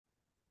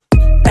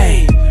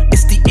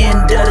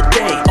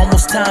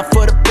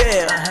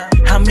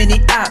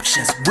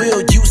options,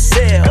 will you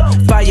sell?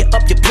 Fire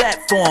up your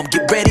platform,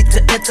 get ready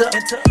to enter.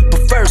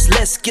 But first,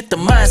 let's get the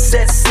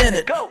mindset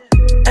centered.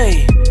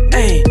 Hey,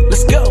 hey,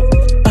 let's go.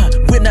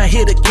 We're not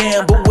here to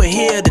gamble, we're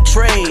here to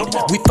trade.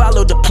 We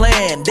follow the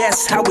plan,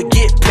 that's how we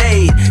get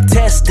paid.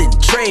 Testing,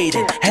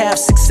 trading, have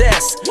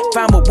success.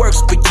 Find what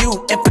works for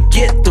you and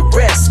forget the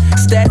rest.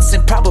 Stats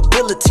and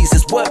probabilities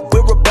is what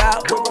we're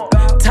about.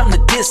 Time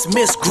to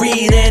dismiss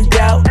greed and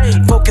doubt.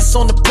 Focus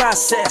on the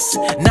process,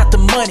 not the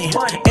money.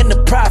 And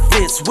the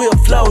profits will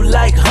flow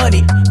like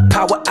honey.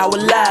 Power Hour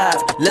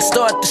Live, let's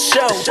start the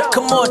show.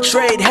 Come on,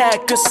 trade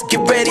hackers,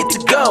 get ready to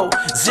go.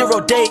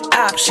 0-day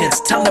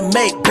options, time to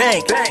make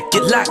bank.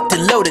 Get locked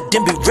and loaded,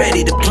 then be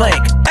ready to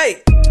plank.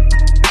 Hey!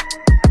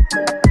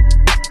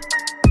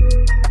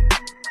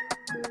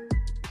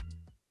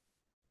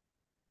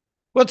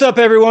 What's up,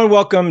 everyone?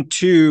 Welcome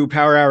to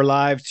Power Hour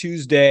Live,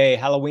 Tuesday,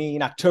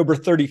 Halloween, October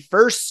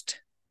 31st.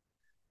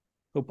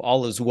 Hope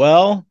all is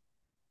well.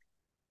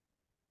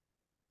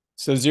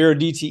 So, zero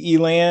DTE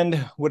land.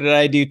 What did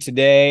I do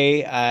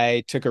today?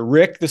 I took a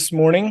Rick this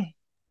morning.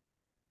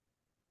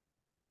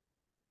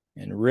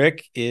 And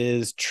Rick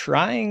is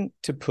trying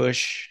to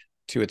push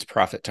to its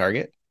profit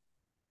target.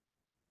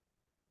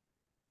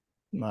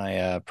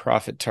 My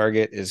profit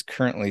target is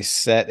currently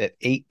set at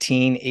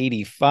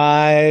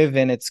 1885,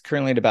 and it's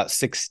currently at about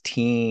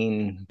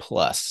 16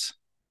 plus.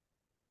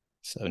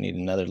 So I need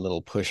another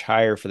little push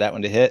higher for that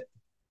one to hit.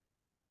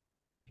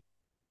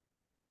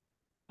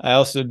 I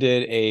also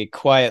did a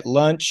quiet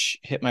lunch,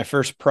 hit my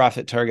first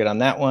profit target on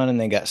that one, and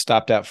then got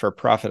stopped out for a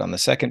profit on the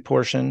second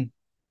portion.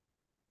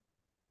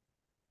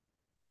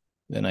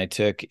 Then I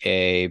took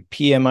a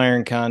PM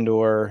iron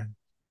condor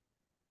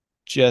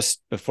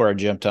just before I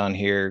jumped on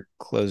here,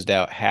 closed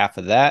out half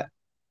of that,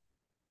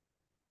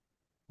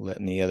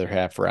 letting the other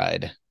half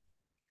ride.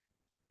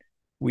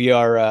 We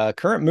are,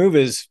 current move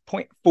is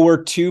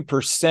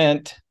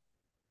 0.42%.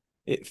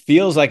 It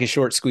feels like a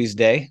short squeeze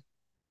day,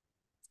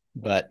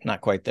 but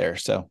not quite there.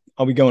 So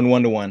I'll be going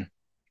 1-to-1.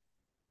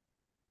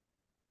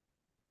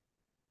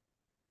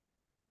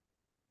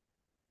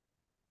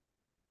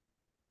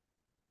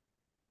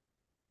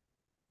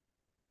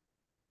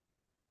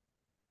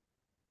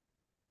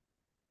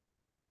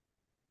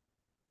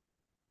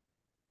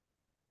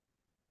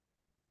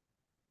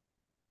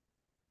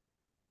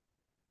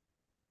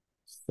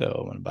 So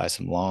I'm going to buy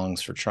some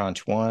longs for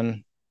tranche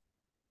one.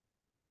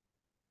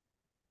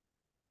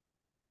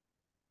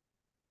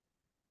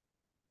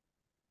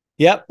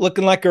 Yep,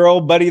 looking like our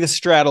old buddy, the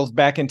Straddle's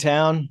back in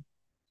town.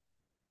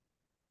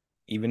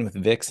 Even with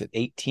VIX at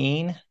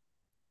 18.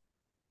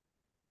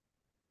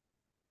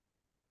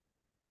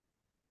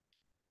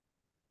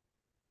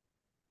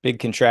 Big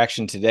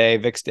contraction today.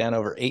 VIX down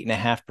over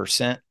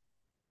 8.5%.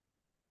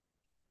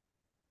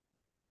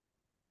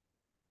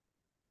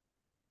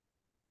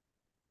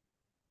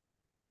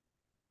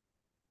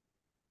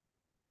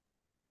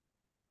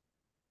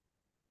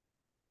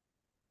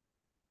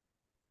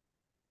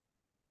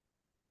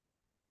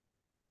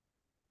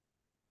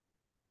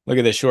 Look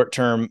at the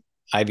short-term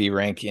IV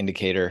rank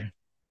indicator.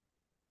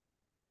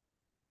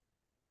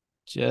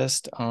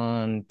 Just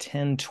on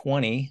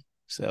 1020,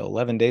 so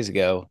 11 days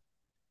ago,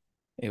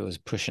 it was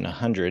pushing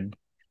 100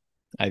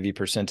 IV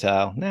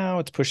percentile. Now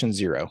it's pushing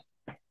 0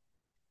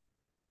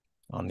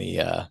 on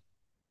the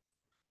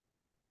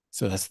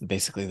so that's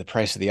basically the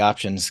price of the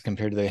options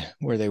compared to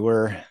where they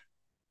were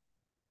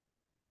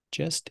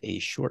just a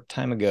short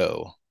time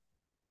ago.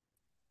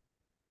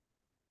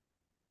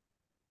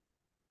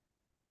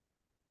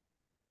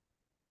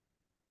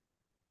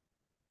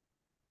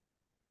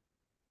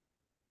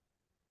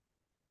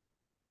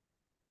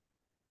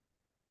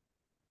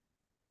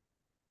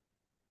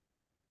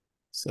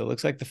 So it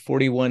looks like the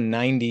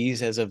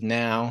 4190s as of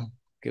now.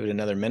 Give it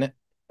another minute.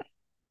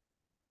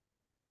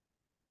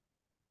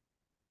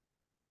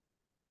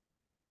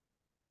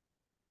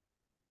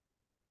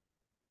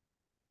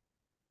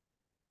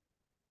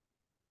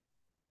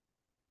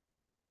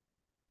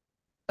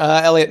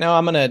 Elliot, no,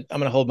 I'm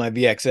gonna hold my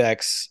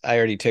VXX. I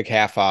already took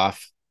half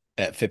off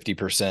at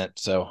 50%,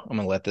 so I'm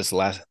gonna let this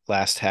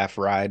last half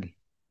ride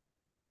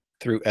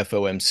through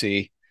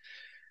FOMC.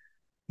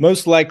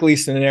 Most likely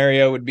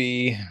scenario would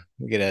be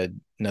we get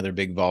another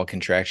big vol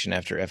contraction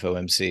after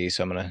FOMC,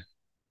 so I'm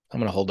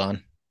gonna hold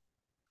on.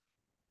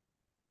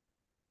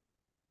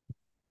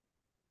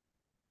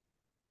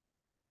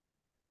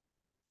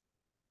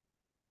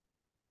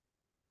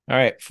 All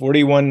right,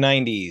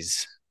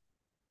 4190s.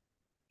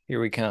 Here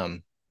we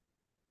come.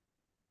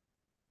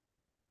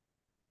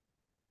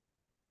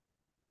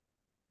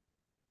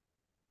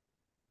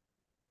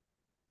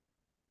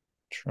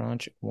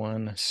 Tranche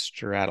one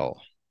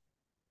straddle.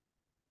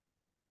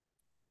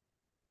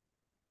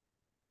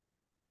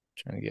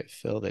 Trying to get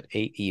filled at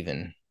 8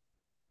 even.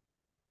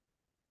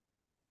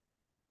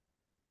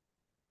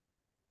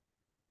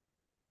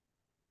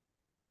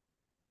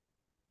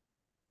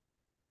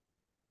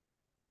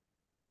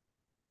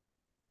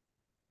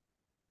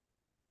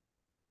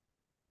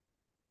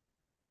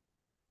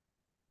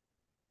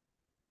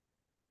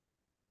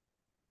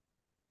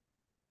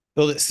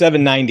 Filled at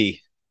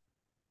 790.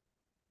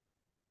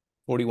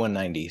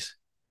 41.90s.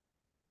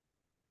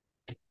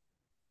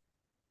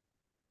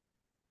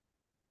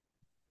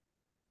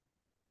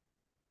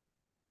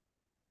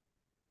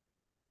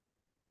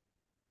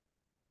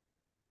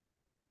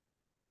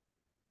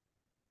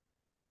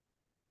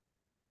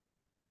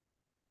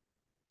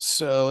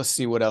 So let's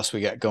see what else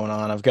we got going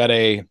on. I've got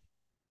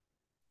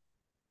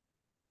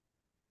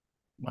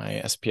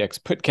my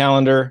SPX put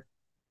calendar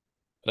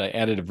that I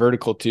added a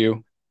vertical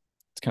to.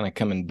 It's kind of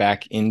coming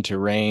back into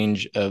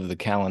range of the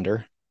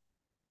calendar.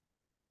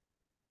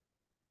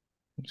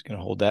 I'm just going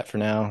to hold that for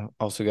now.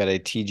 Also got a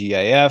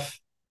TGIF.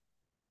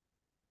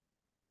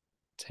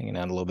 It's hanging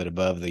out a little bit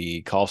above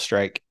the call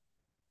strike.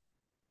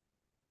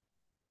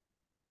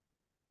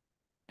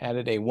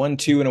 Added a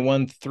 1-2 and a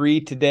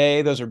 1-3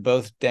 today. Those are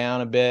both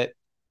down a bit.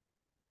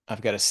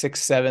 I've got a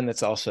 6-7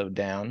 that's also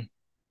down.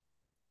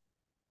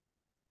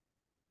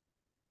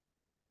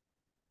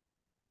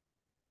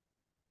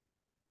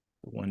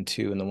 The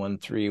 1-2 and the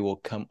 1-3 will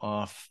come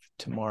off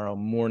tomorrow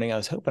morning. I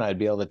was hoping I'd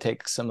be able to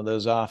take some of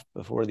those off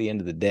before the end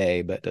of the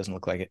day, but it doesn't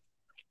look like it.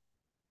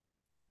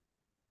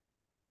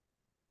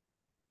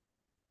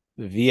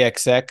 The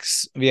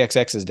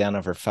VXX is down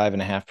over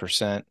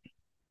 5.5%.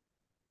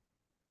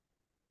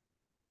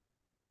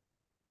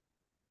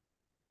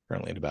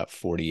 Currently at about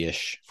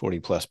 40-ish,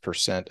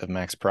 40+% of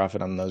max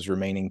profit on those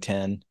remaining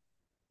 10.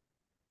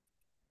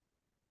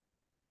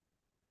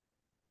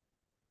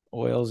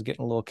 Oil's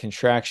getting a little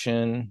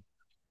contraction.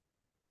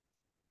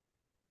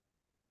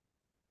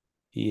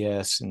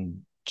 ES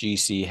and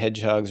GC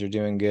hedgehogs are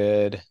doing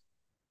good.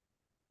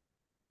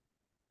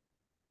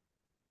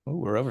 Oh,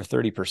 we're over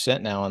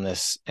 30% now on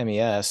this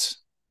MES.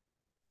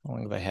 How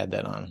long have I had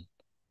that on?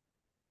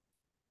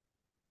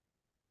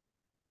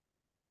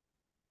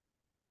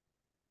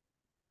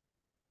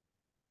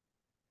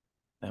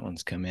 That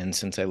one's come in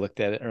since I looked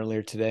at it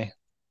earlier today.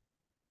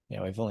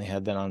 Yeah, we've only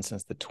had that on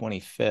since the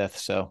 25th,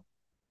 so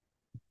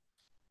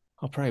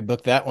I'll probably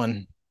book that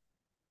one.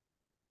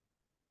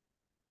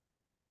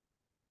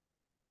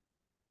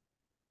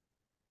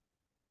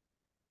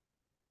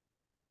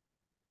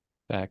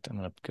 In fact, I'm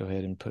going to go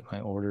ahead and put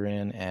my order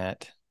in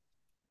at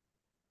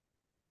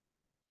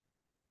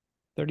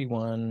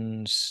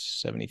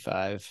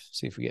 31.75.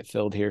 See if we get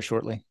filled here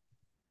shortly.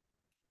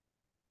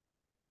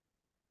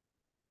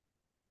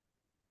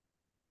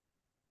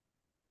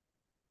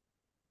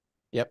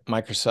 Yep,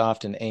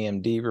 Microsoft and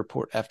AMD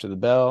report after the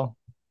bell.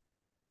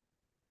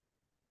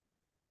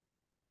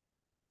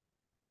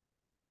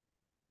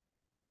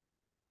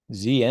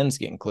 ZN's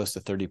getting close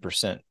to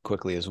 30%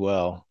 quickly as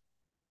well.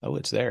 Oh,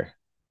 it's there.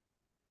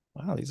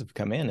 Wow, these have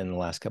come in the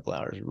last couple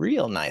hours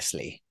real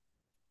nicely.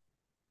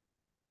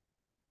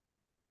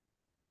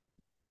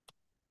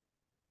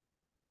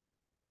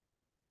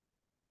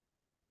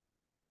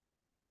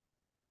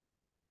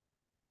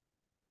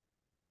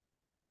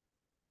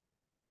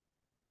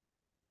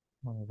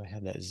 How long have I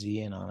had that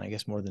ZN on? I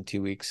guess more than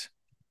 2 weeks.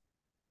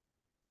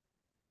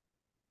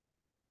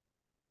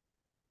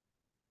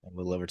 A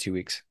little over 2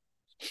 weeks.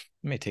 I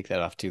may take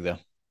that off too, though.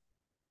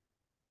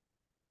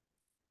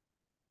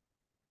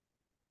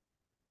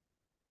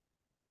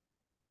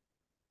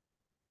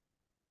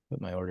 Put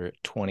my order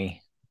at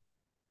 20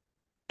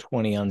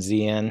 on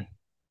ZN.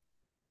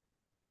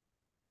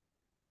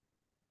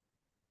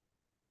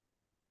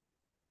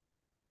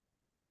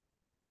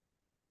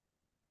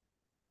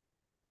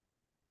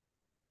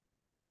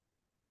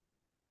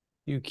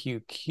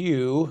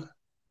 QQQ.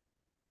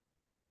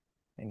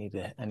 I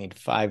need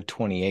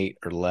 528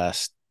 or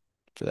less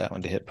for that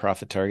one to hit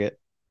profit target.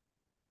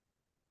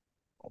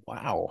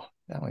 Wow,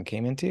 that one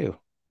came in too.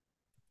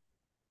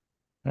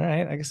 All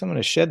right, I guess I'm going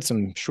to shed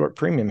some short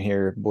premium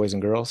here, boys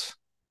and girls.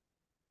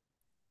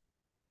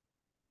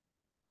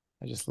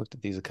 I just looked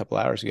at these a couple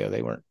hours ago.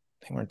 They weren't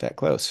that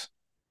close.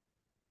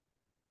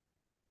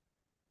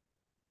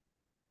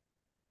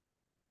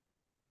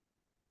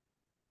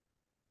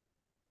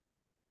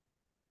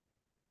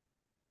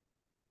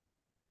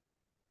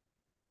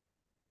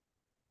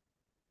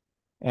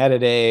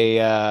 Added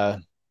a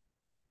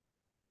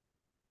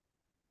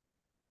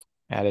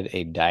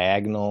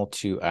diagonal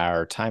to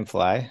our time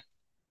fly.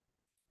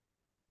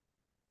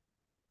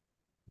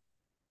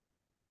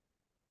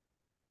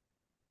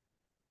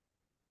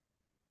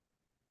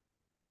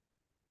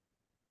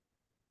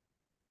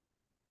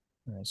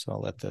 All right, so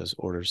I'll let those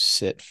orders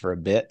sit for a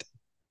bit.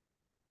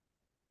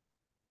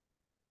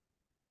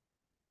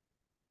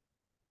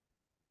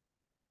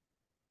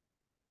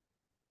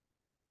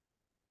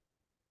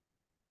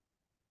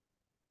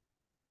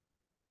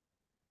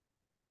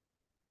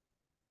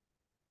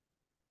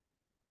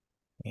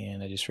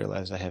 And I just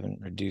realized I haven't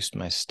reduced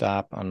my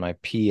stop on my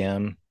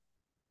PM.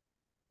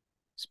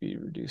 Speed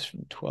reduced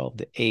from 12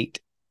 to 8.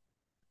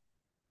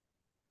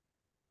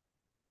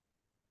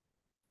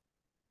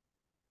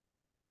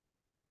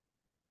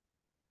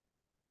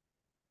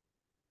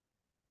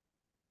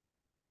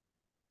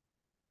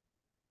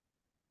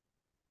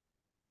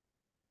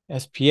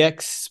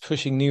 SPX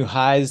pushing new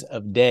highs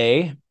of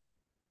day.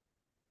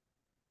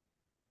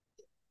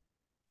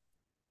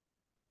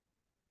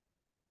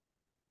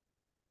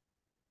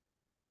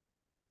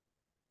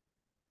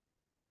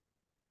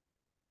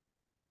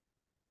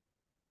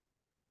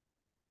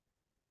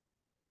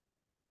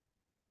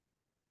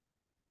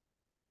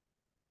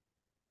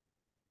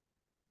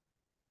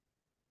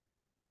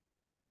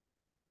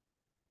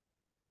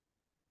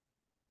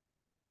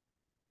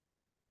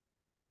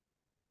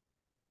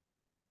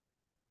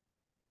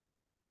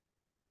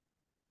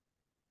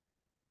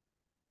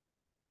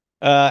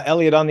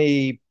 Elliot, on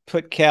the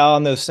put cal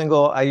on those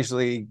single, I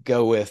usually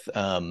go with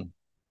 10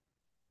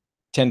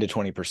 to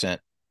 20%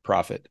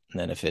 profit. And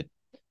then if it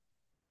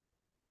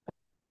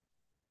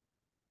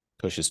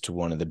pushes to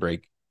one of the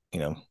break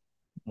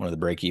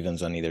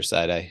evens on either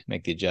side, I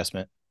make the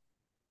adjustment.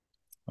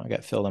 I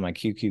got filled on my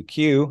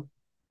QQQ.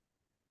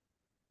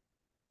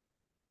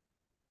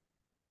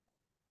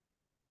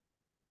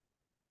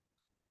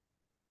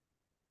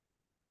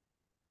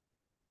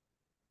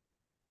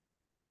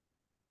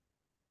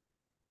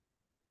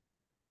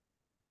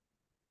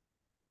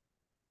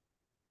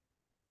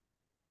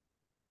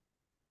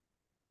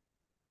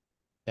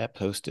 That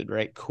posted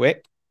right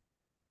quick.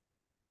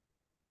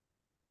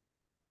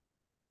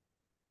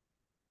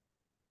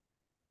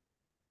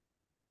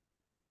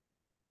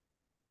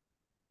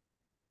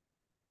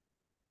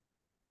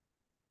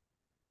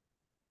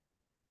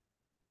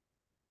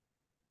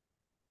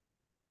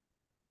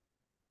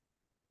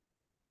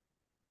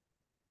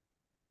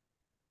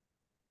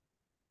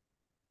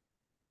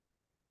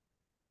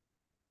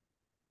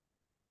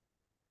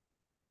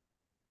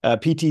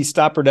 PT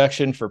stop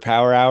reduction for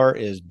power hour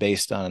is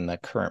based on the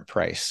current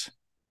price.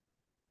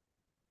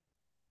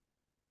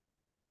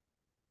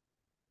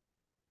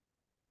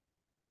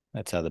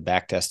 That's how the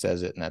back test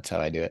does it, and that's how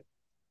I do it.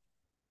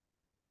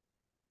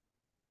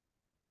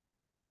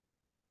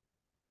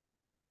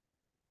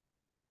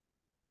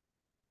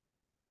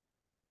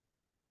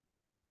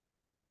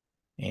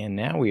 And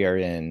now we are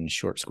in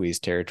short squeeze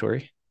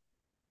territory,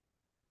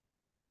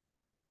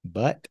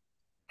 but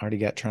already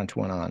got tranche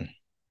one on.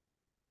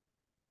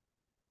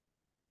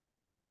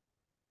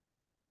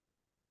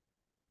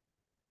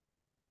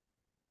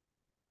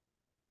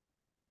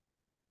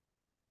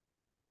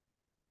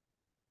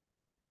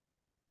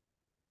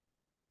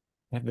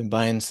 I've been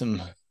buying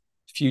some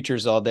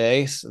futures all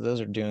day, so those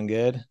are doing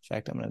good. In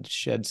fact, I'm going to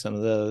shed some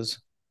of those.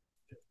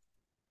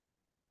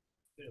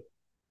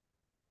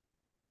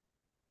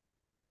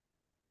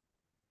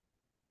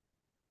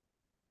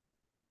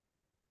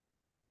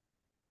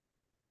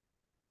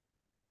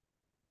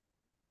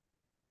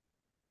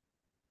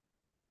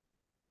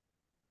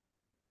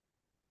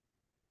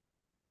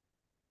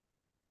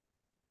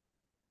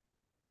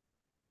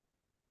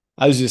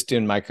 I was just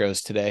doing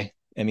micros today,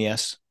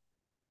 MES.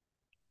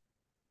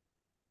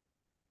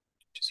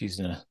 Just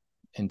using a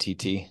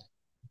NTT.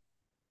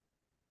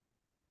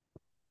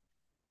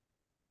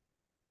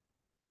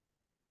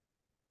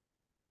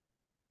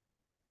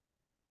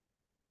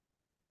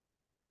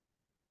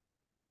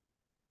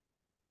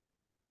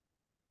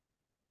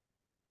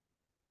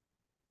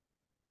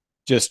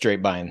 Just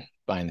straight buying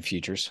the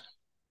futures.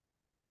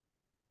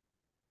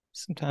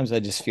 Sometimes I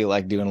just feel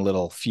like doing a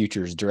little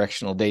futures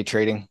directional day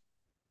trading.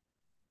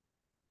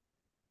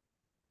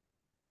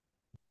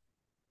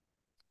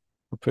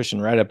 We're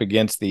pushing right up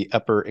against the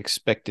upper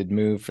expected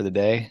move for the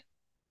day.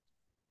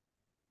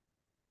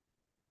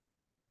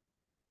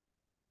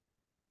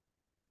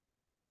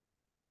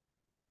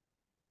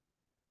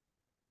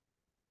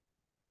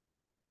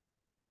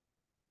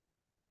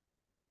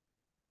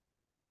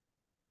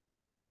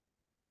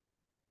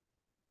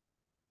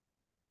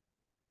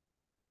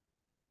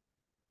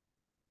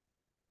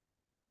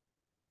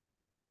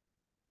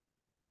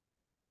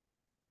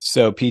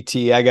 So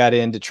PT, I got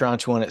into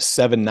tranche one at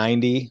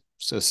 790.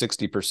 So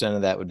 60%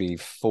 of that would be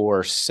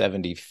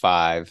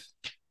 475.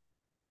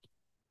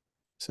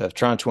 So if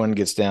tranche one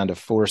gets down to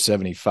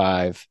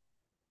 475,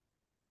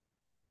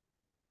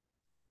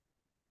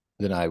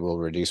 then I will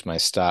reduce my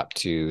stop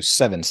to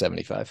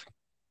 775.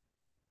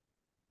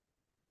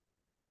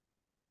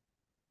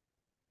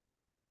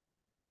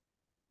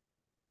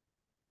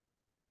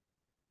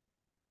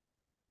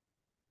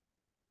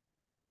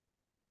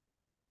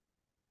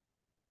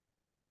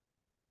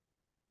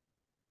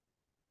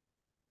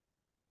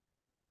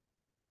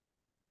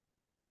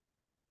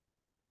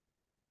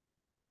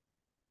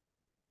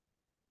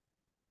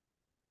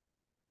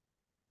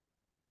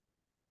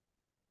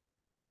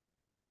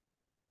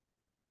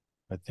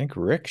 I think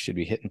Rick should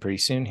be hitting pretty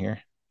soon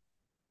here.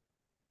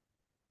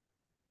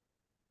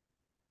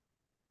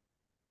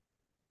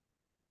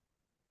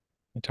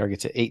 The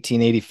target's at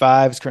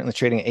 1885. It's currently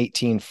trading at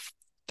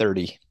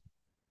 1830.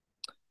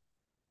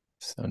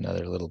 So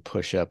another little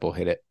push up will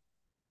hit it.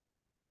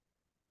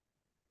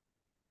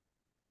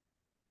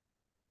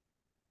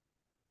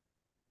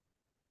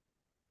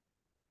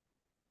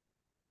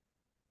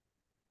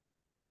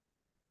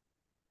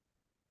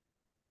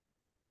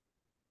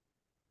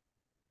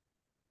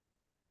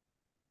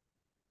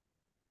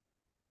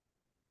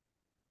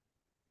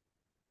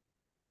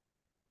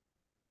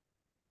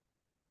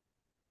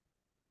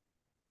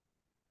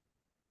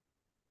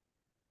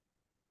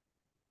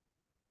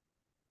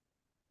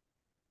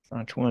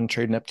 Tranche one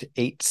trading up to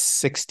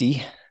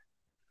 860.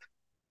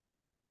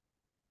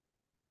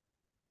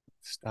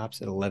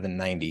 Stops at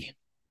 1190.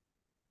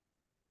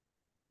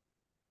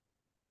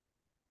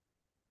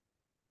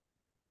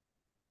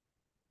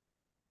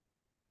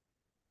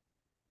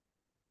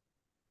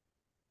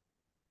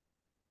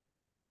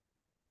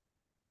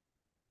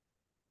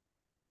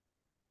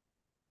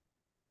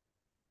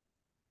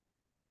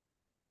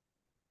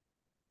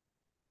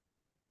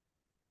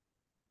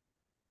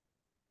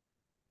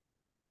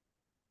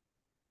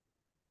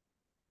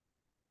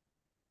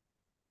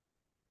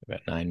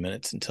 About 9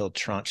 minutes until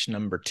tranche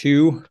number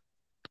 2.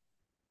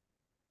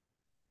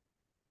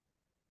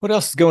 What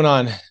else is going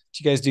on? Did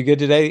you guys do good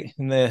today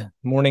in the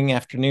morning,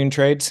 afternoon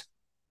trades?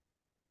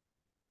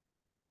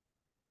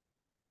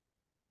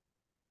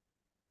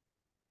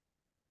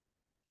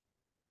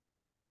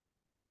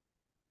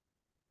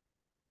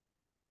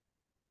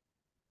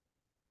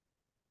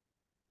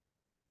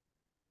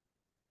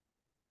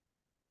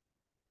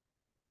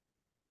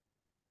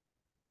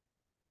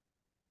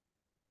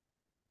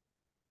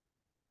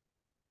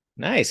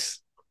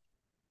 Nice.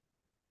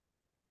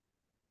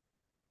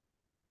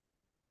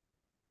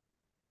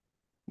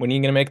 When are you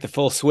going to make the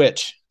full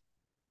switch?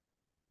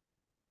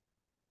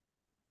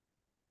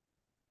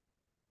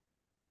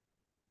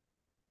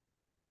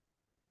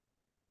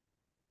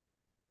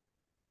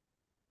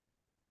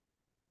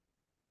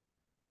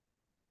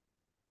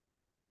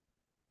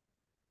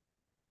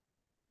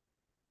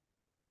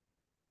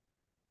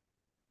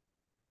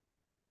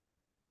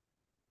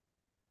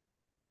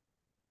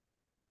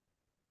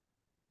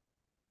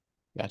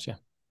 Gotcha.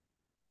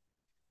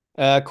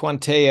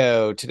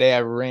 Quanteo, today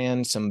I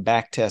ran some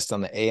back tests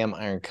on the AM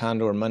Iron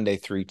Condor Monday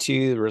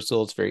 3-2. The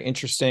results very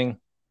interesting.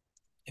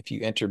 If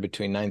you enter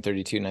between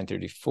 932 and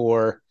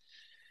 934,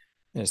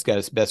 and it's got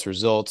its best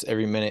results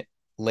every minute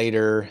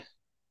later.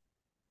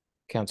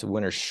 Counts of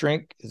winners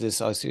shrink. Is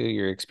this also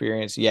your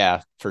experience?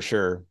 Yeah, for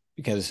sure.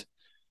 Because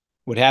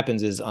what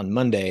happens is on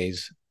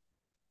Mondays,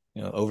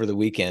 over the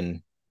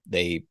weekend,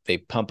 they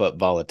pump up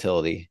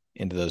volatility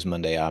into those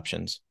Monday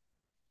options.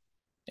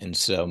 And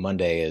so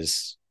Monday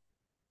is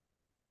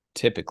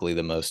typically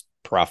the most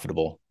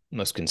profitable,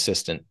 most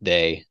consistent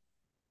day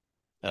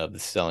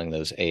of selling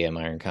those AM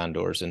Iron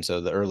Condors. And so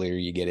the earlier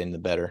you get in, the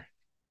better.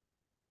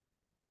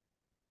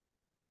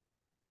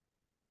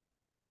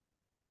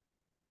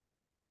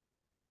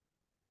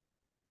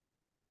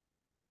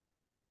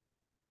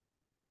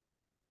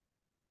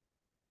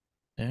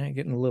 All right,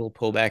 getting a little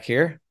pullback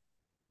here.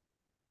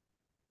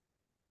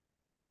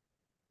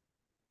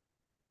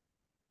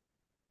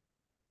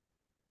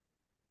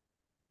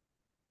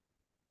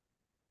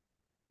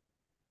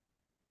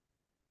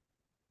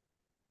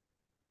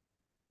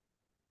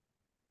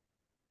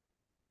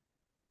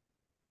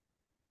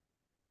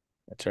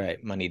 That's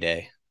right, money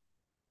day.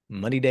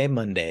 Money day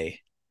Monday.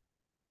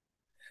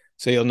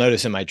 So you'll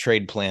notice in my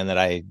trade plan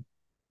that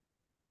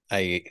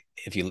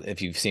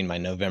if you've seen my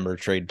November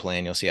trade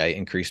plan, you'll see I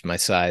increased my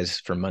size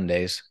for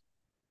Mondays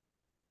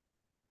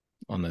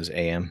on those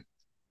AM.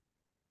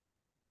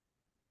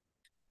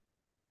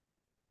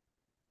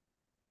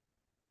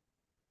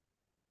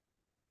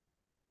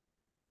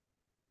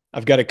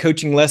 I've got a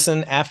coaching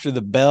lesson after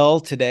the bell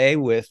today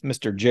with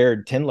Mr.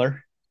 Jared Tindler,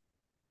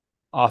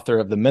 author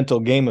of The Mental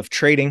Game of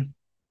Trading.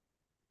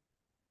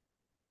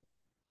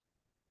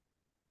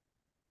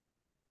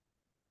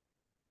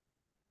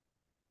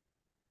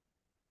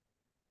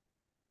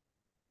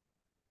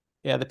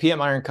 Yeah, the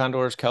PM Iron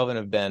Condors, Kelvin,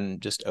 have been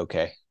just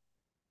okay.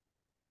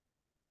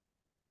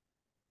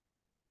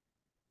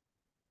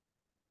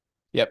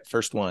 Yep,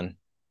 first one.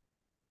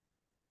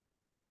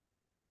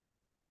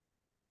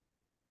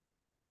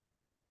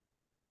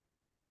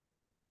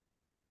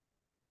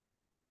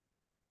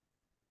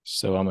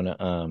 So I'm gonna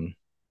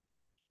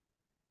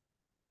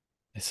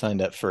I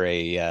signed up for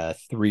a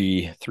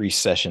three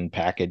session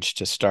package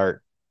to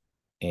start,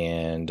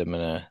 and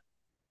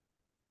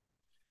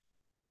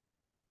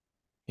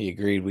he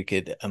agreed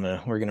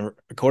we're gonna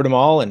record them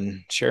all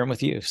and share them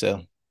with you,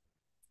 so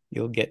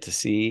you'll get to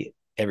see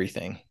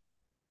everything.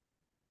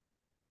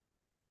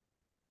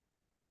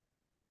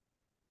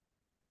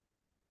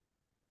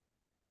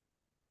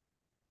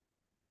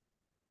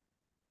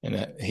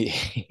 And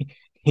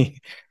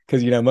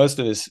because most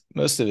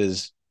of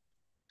his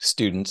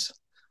students,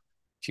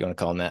 if you want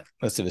to call them that,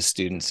 most of his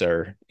students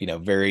are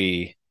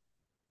very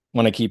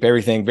want to keep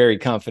everything very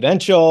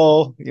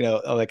confidential,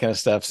 all that kind of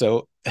stuff.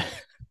 So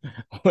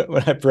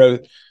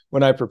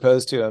when I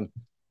proposed to him,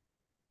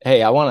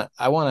 hey, I want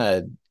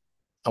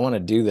to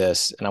do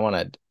this, and I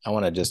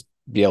want to just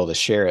be able to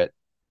share it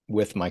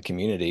with my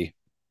community,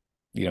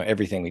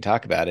 everything we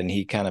talk about. And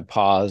he kind of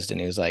paused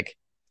and he was like,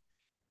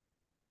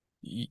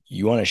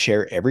 you want to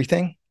share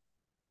everything?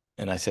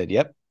 And I said,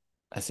 yep.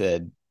 I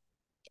said,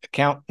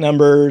 account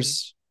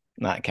numbers,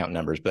 not account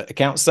numbers, but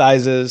account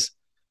sizes,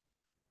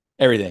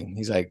 everything.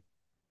 He's like,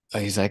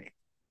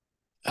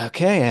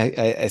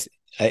 okay.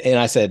 And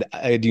I said,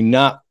 I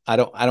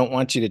don't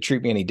want you to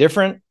treat me any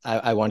different.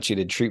 I want you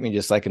to treat me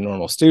just like a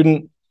normal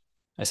student.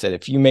 I said,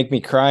 if you make me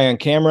cry on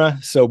camera,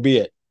 so be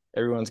it.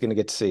 Everyone's going to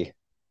get to see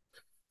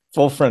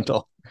full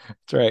frontal.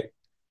 That's right.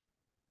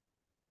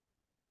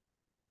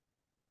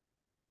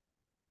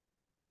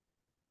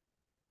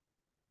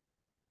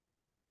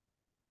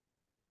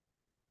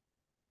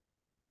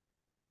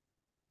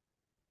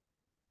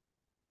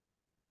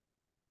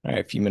 All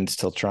right, a few minutes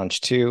till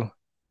tranche 2.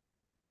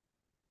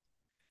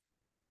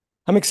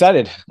 I'm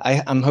excited.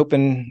 I'm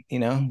hoping,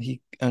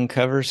 he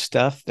uncovers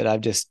stuff that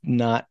I've just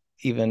not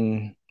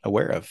even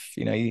aware of.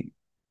 It's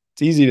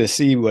easy to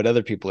see what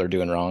other people are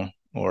doing wrong,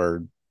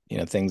 or,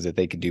 things that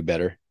they could do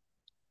better.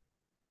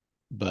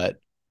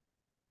 but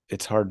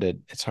it's hard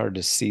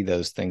to see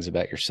those things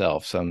about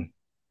yourself. So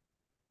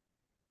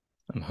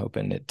I'm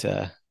hoping it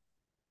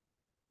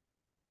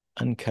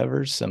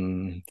uncovers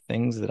some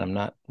things that I'm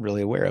not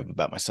really aware of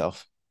about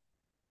myself.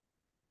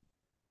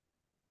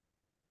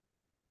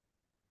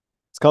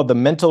 It's called The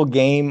Mental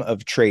Game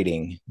of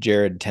Trading,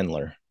 Jared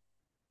Tendler.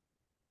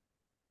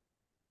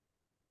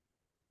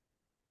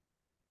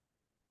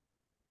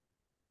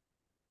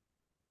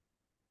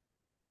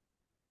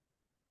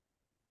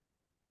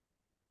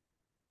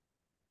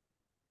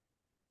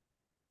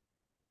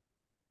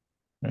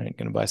 All right,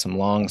 going to buy some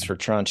longs for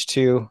tranche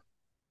 2.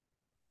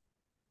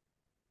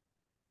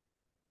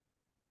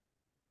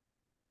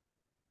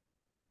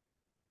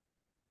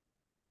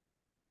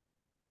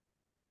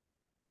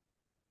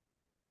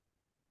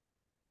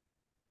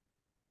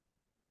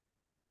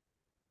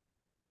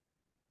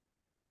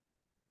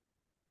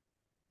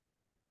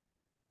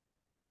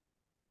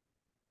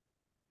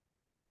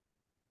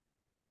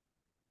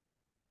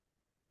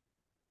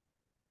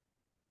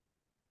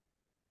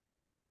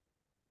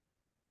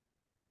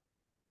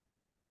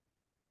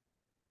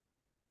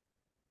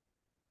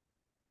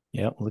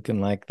 Yep,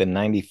 looking like the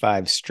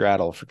 95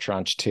 straddle for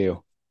tranche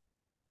 2.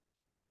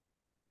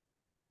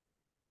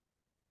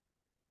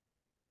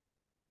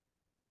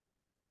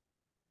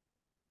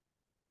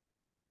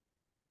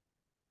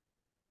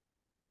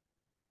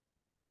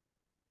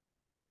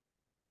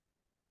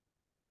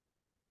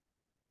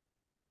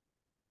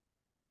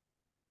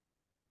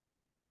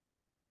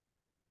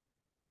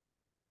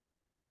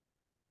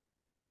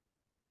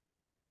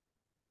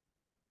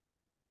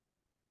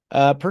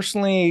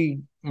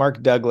 Personally,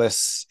 Mark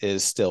Douglas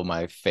is still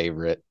my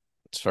favorite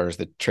as far as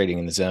the trading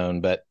in the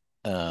zone, but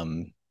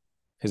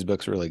his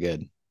book's really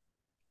good.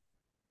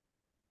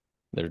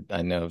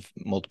 I know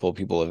multiple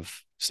people have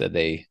said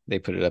they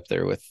put it up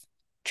there with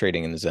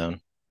trading in the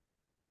zone.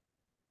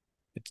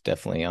 It's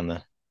definitely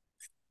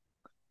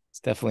it's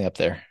definitely up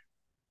there.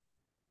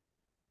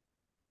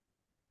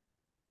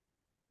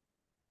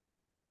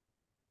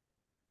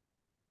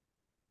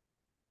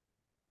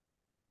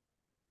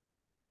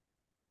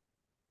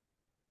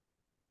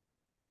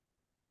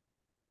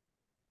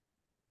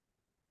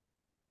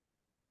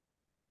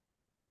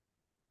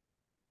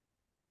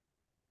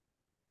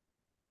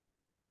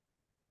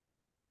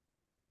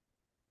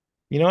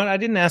 You know what? I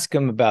didn't ask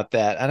him about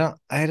that.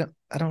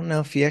 I don't know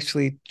if he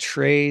actually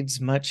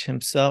trades much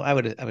himself. I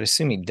would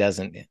assume he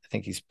doesn't. I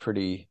think he's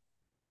pretty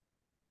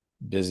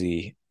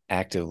busy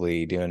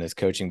actively doing his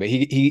coaching, but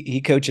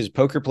he coaches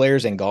poker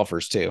players and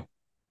golfers too.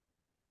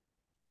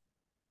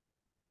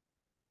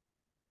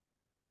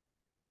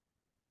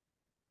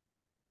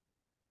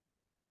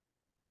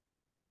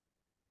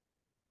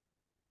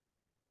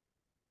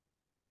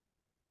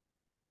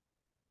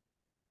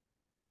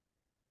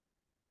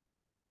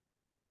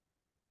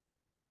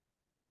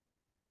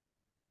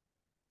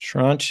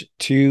 Tranche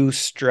 2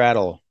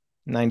 straddle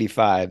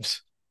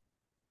 95s.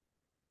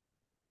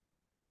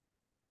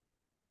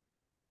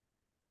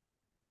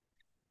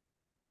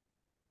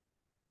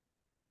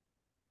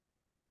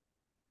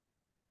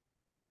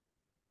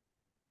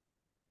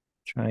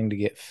 Trying to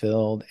get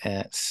filled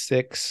at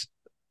 625.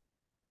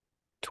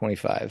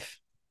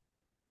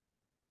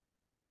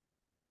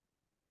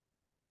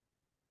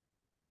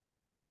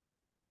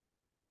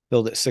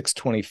 Filled at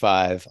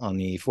 625 on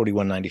the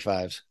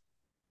 4195s.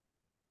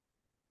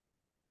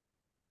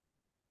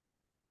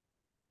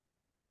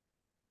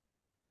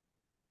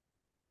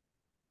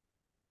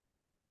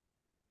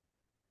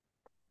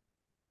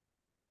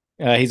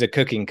 He's a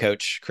cooking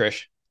coach,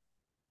 Krish.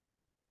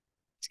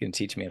 He's going to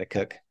teach me how to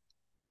cook.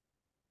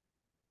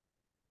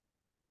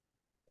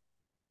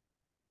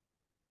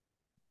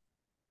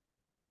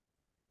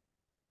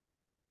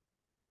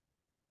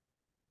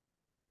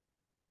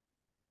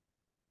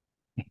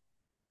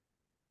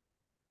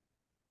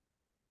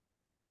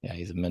 Yeah,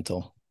 he's a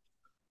mental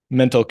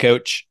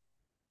coach.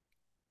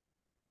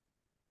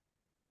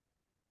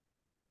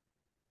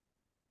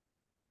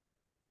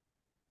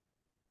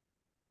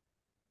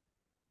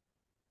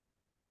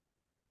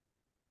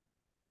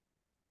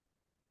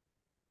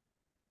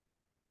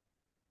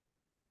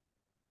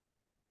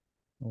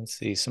 Let's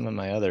see. Some of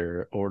my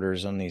other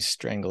orders on these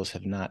strangles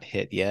have not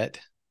hit yet.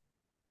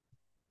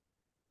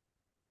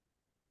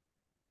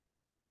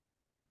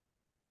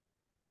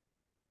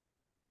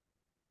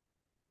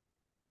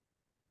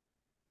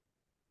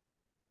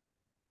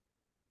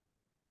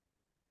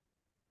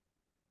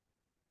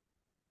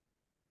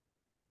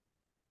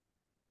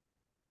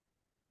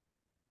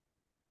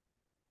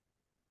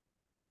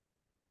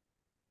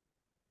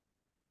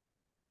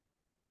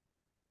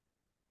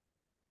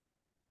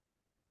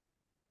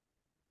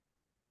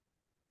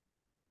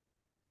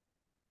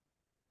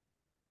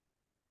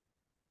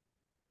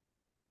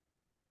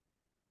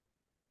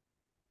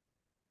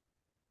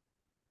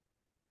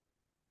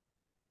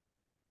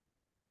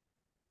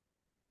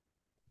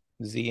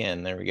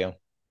 ZN, there we go.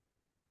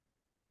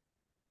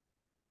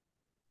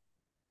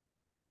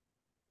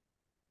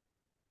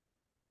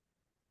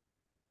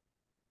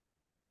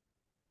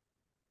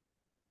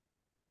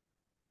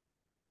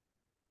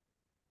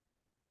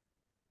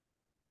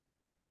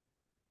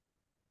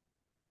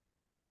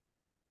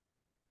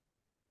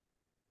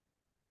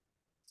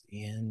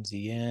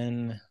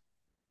 ZN.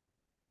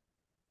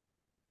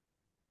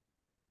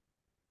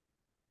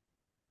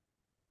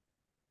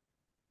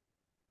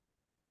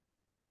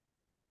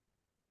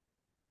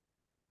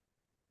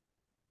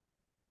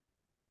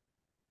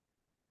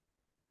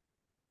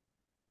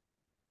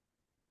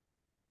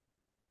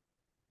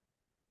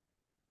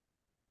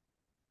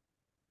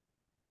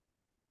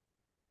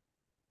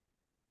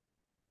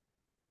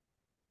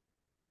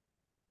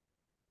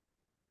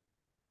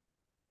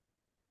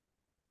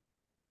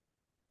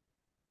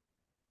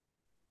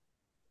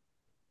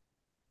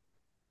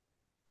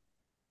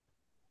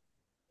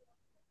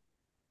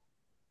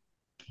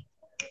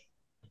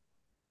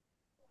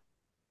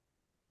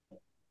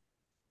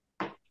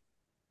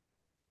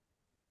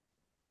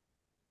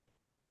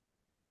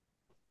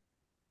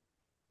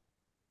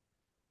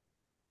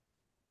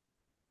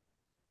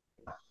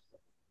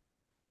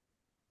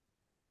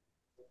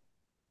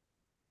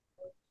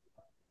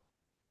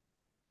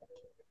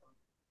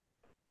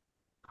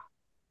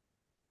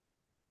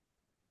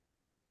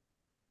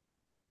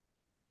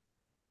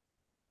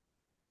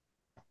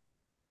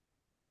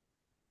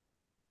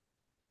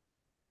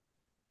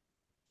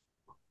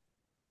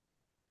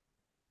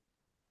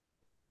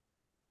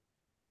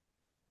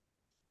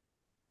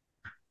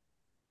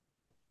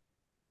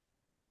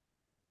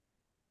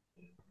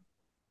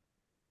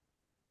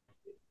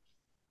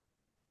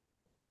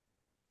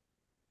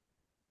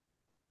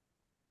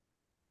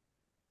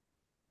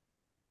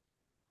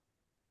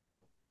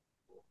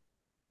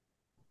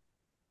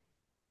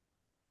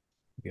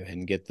 Go ahead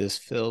and get this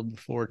filled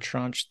before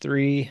tranche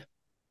 3.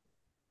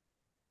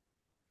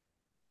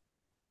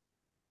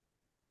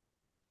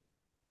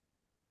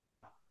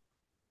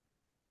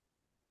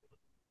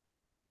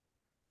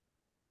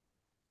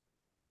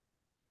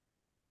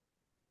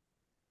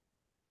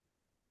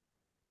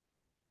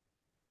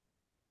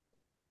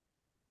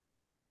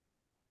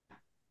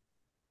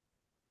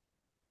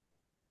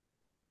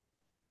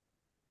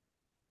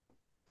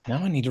 Now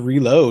I need to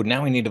reload.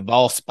 Now we need a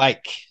vol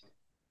spike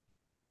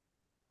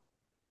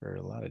for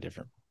a lot of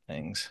different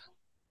things.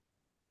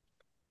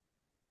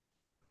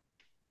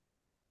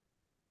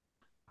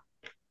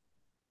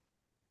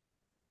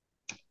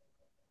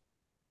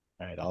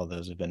 All right, all of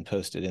those have been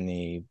posted in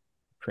the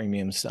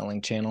premium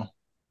selling channel.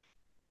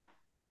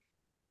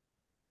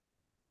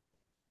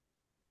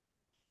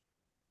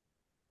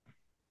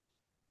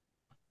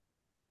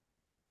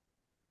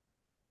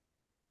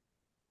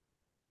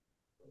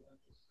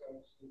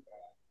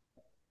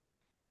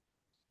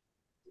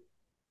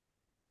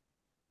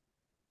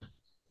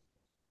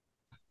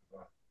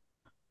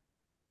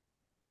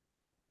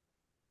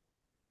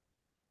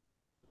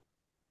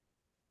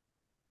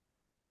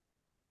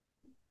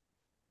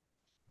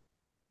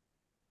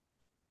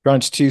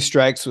 Tranche 2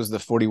 strikes was the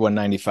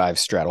 41.95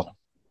 straddle.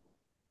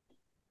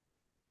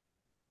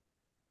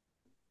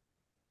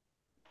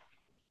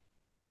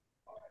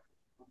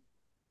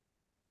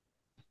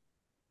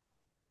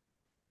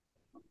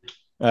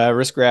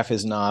 Risk graph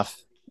isn't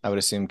off. I would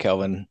assume,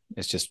 Kelvin.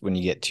 It's just when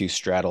you get 2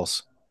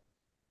 straddles,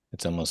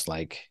 it's almost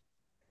like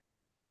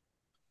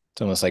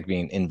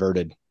being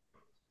inverted.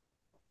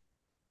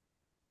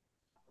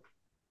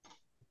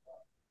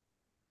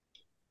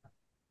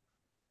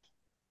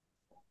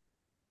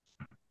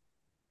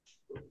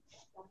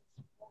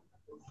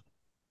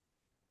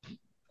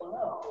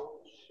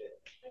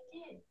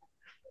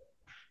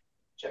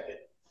 Check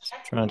it.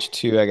 Tranche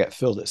 2, I got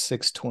filled at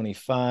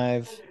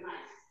 625.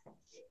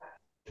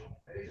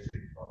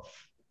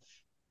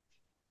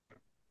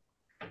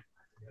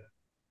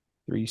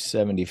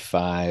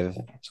 $375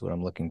 is what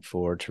I'm looking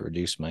for to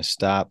reduce my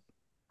stop.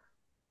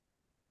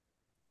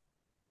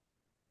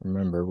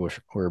 Remember,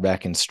 we're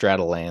back in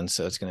straddle land,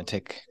 so it's going to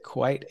take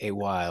quite a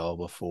while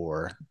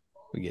before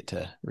we get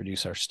to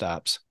reduce our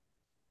stops.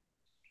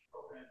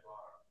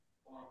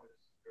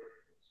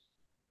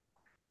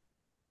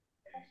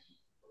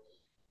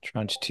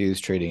 Tranche 2 is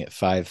trading at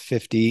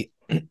 550.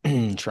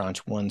 Tranche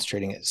 1 is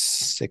trading at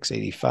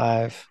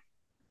 685.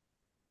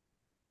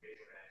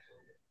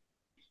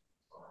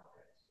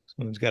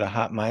 Someone's got a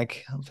hot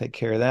mic. I'll take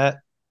care of that.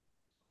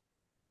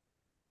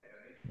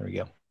 There we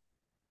go.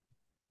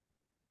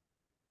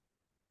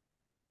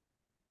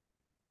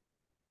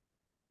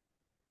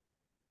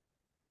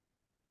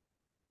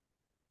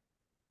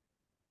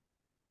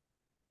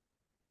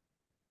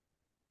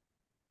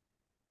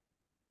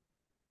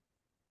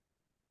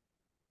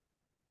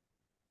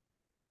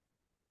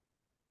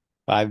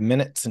 Five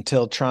minutes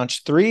until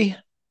tranche 3.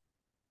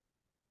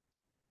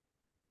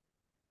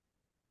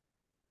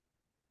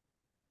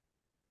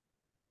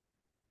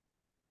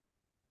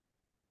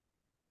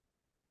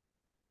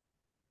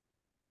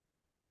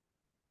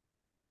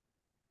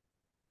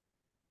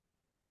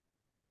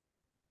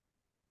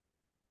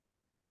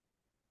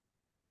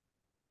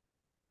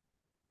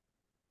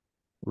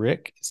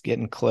 Rick is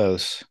getting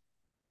close.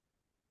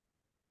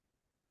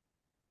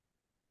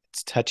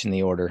 It's touching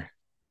the order.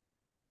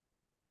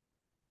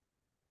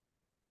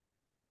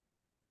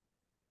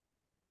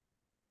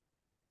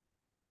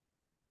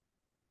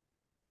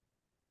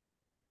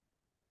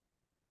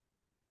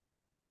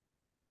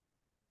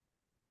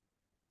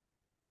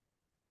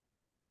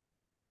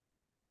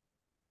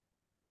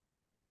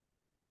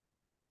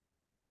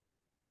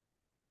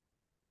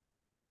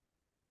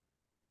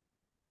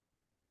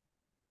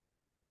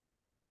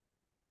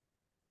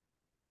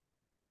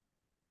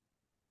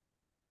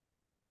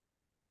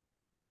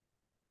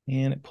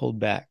 And it pulled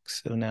back,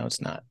 so now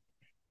it's not.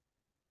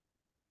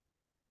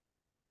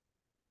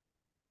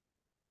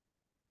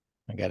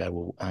 I got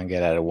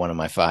out of one of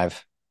my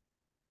 5.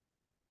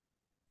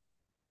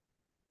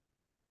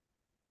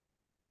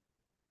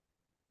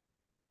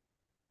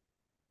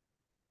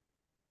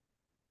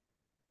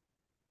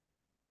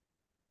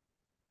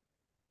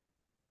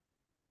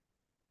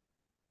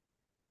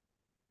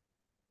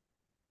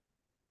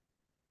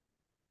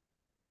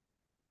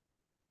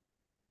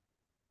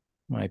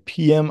 My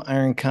PM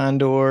Iron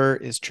Condor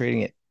is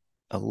trading at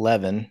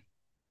 11.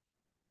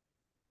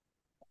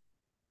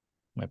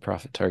 My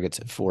profit target's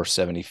at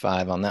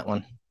 475 on that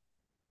one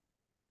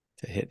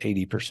to hit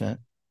 80%.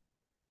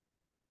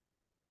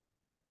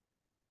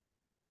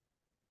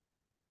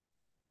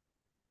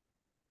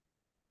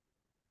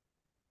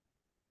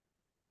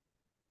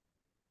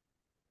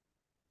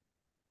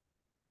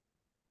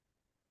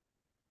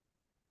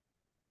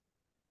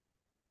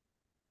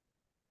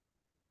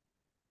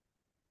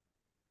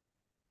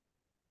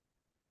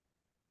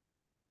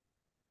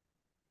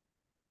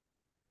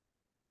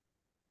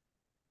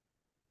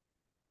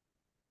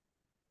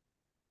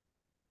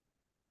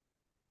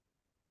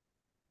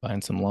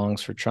 Find some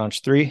longs for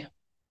tranche 3.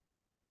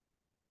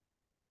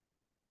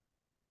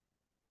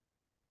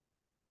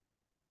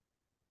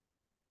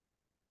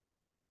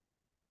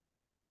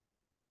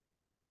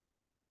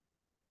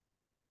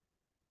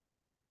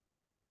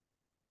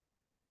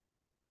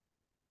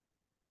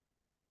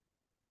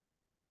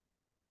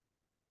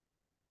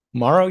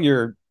 Tomorrow,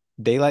 your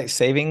daylight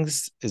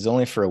savings is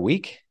only for a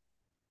week.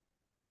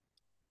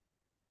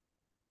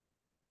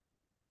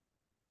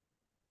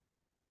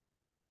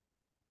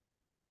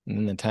 And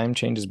then the time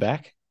changes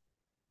back.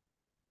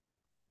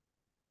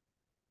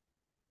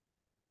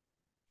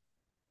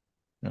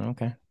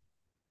 Okay.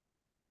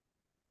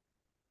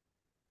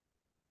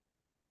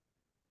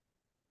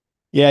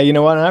 Yeah, you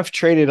know what? I've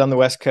traded on the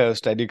West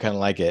Coast. I do kind of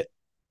like it.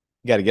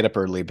 You got to get up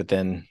early, but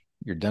then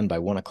you're done by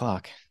 1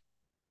 o'clock.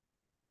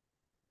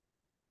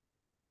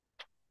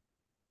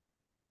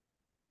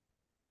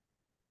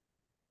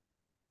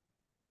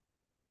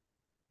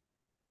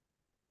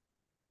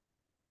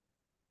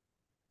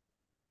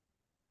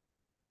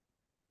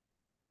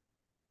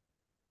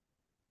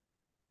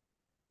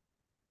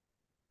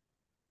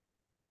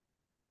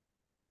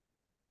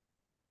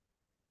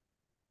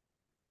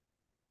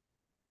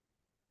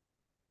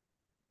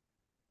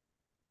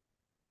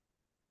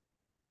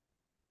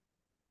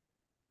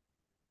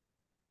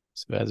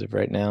 So as of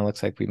right now,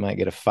 looks like we might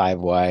get a 5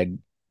 wide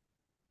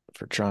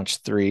for tranche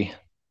 3.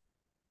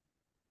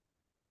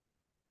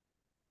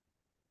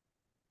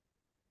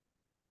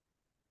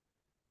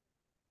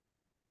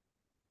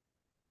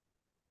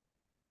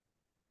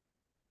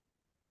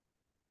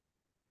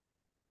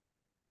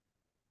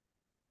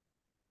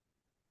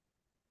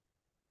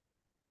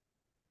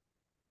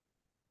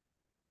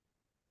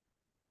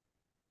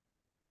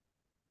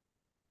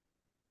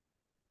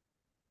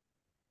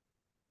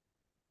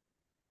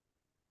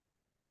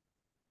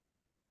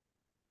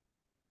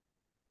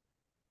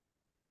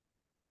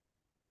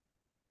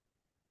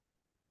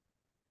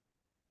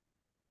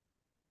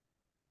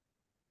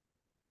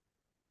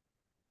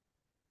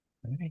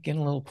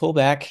 Getting a little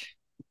pullback.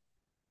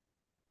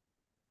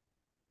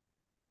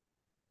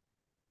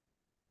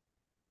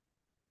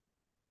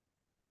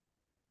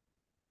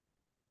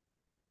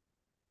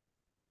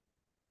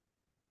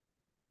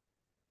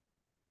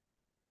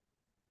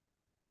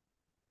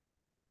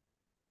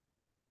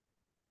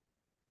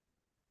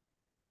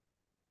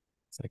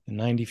 It's like the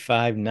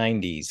 95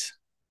 90s.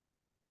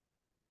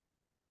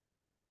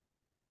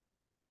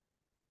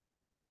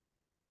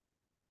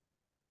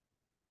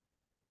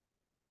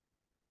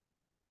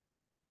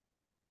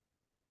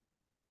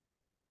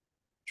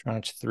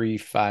 Tranche 3,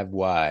 5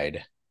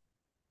 wide.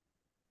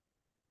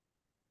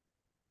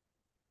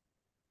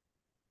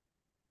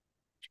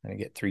 Trying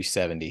to get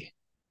 370.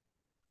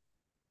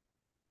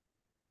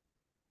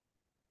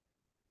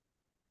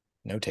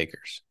 No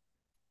takers.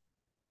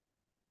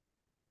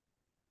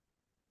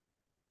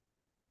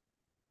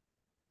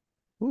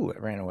 Ooh, it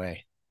ran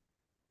away.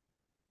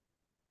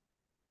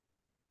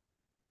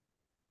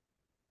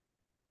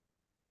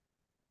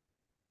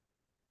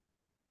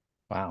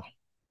 Wow.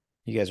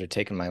 You guys are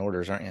taking my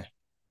orders, aren't you?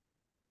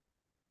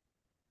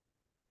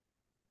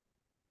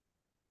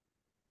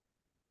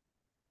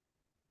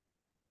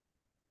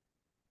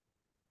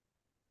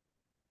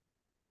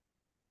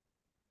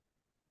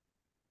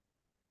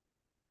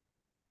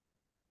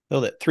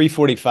 Filled at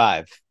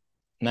 345,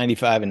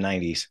 95 and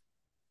 90s.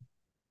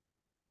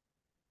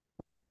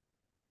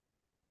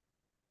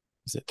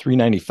 Is it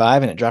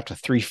 395 and it dropped to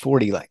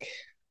 340 like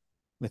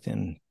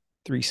within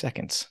 3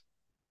 seconds.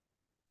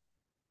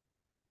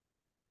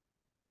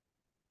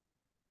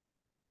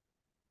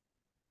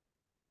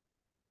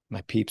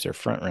 My peeps are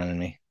front running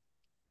me.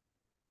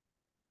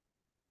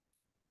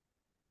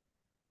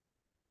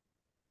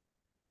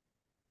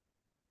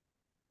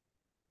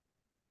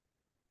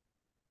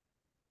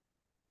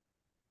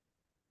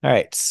 All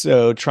right,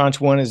 so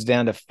tranche 1 is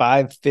down to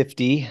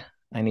 550.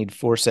 I need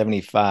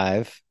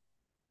 475.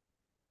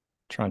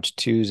 Tranche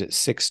 2's at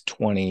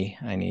 620.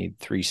 I need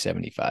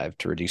 375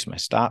 to reduce my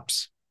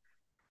stops.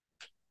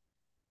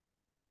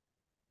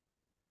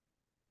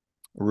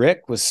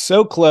 Rick was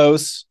so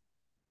close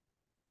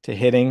to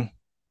hitting.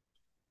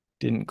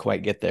 Didn't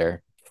quite get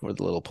there for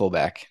the little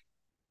pullback.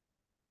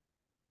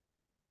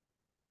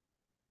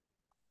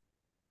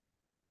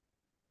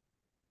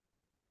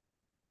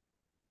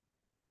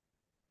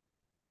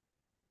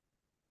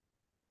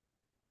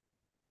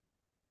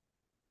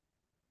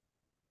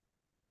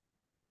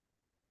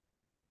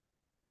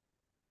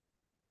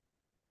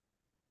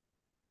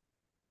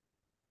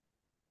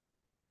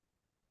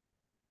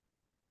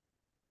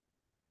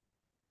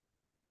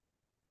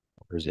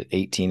 Or is it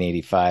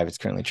 1885? It's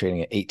currently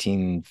trading at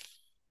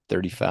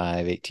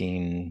 1835,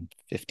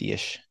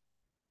 1850-ish.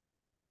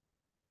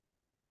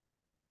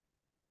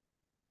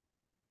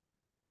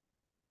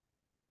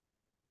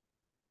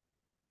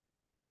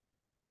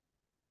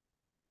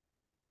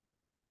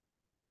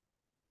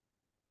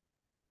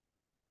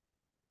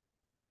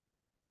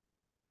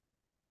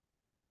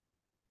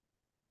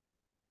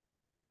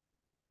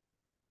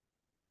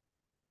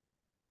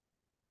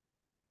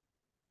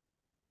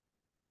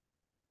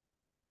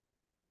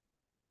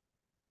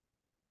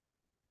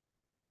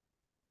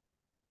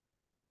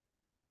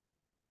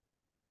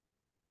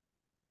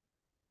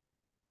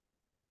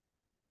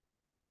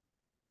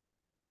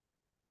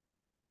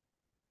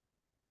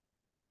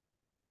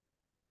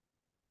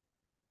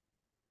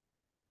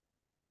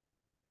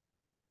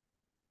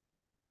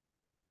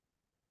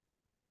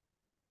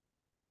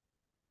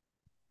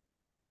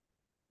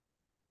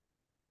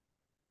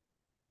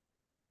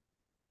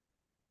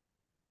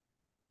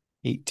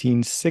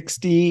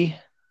 $18.60.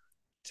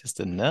 Just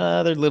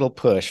another little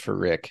push for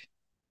Rick.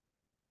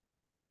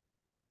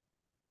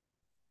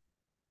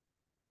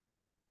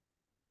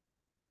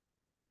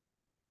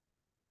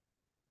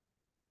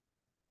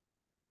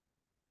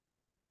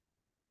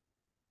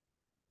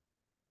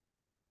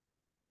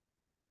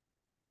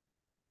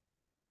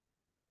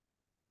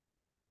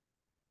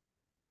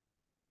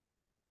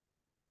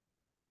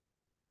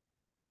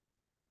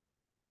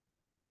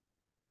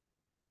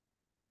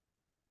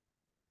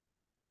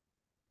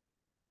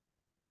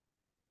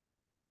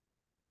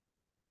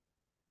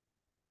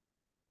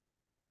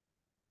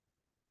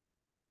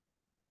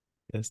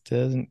 Just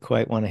doesn't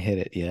quite want to hit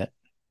it yet.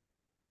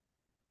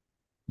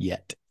 Yeah,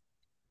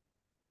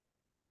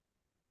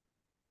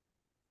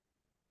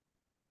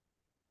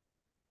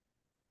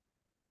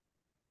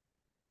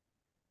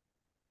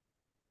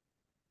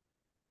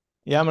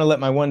 I'm going to let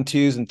my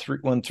 1-2s and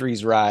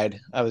 1-3s ride.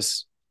 I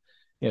was,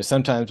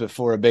 sometimes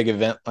before a big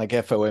event like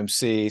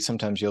FOMC,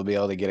 sometimes you'll be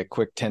able to get a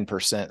quick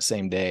 10%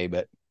 same day,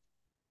 but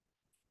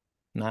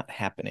not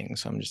happening.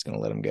 So I'm just going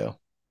to let them go.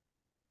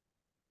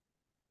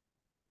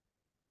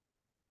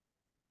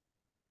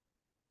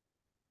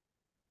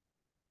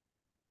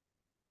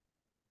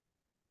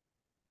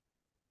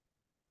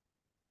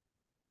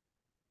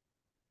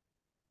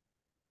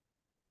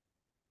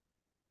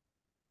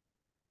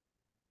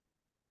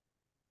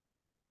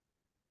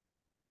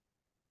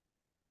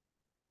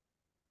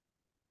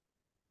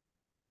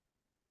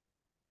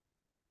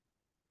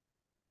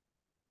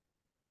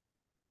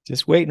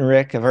 Just waiting,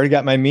 Rick. I've already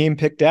got my meme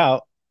picked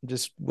out. I'm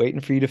just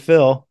waiting for you to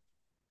fill.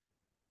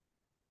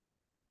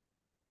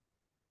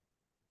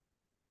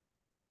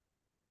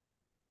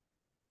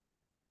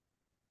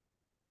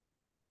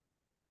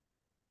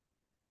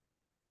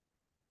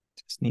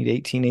 Just need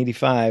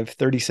 1885,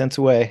 30 cents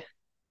away.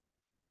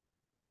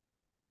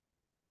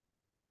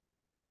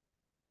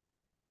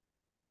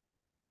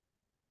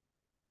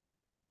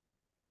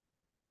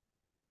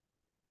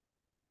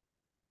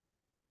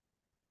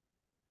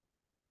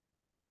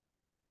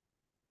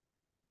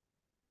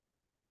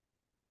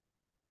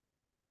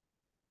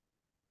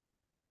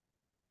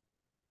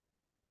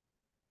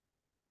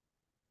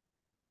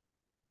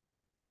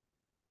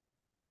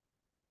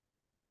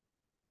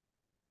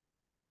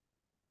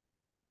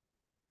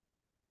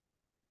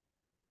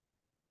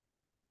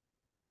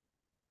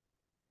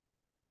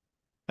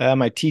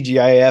 My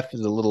TGIF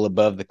is a little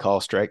above the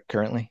call strike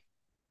currently.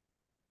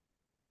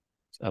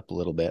 It's up a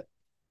little bit.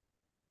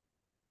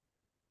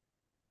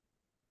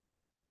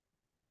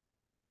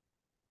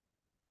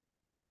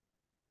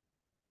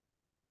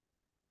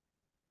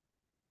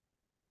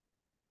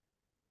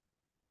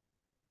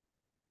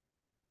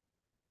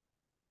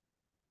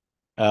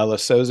 La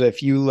Souza,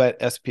 if you let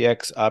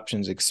SPX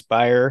options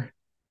expire,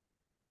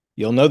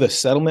 you'll know the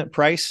settlement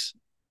price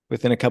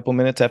within a couple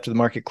minutes after the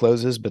market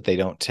closes, but they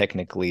don't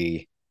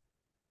technically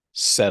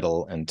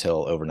settle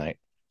until overnight.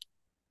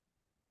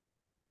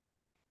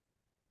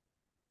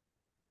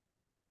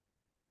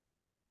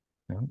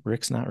 No,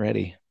 Rick's not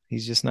ready.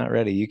 He's just not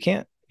ready. You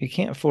can't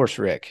force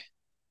Rick.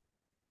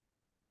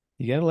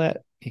 You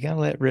gotta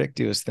let Rick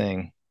do his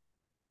thing.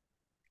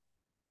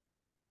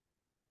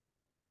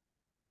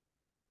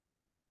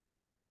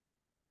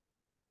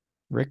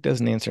 Rick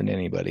doesn't answer to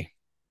anybody.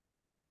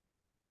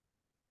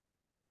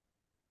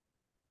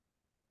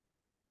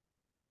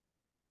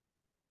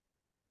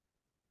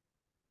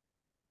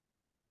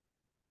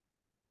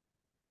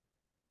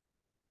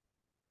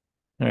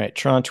 All right, right,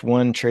 tranche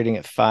 1 trading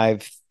at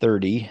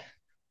 530.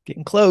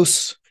 Getting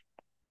close.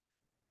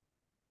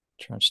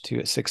 Tranche 2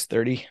 at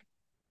 630.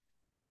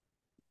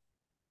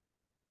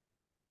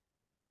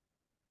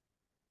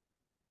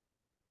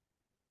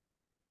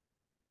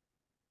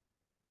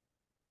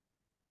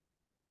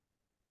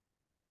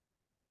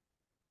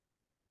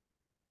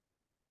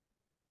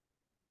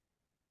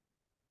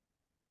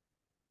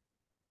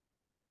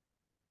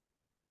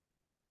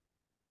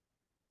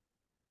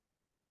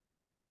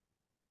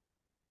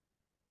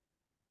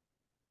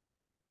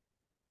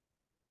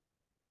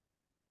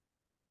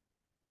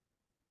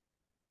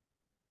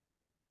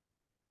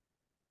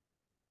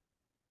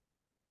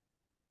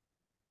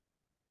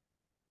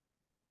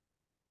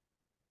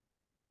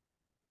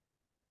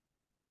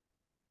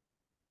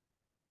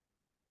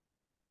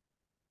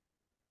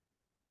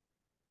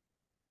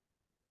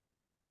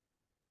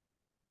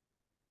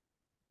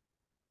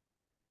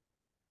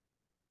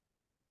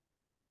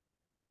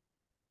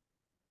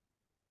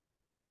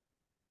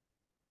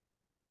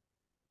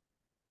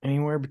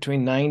 Anywhere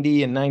between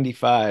 90 and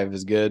 95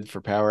 is good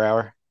for power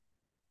hour.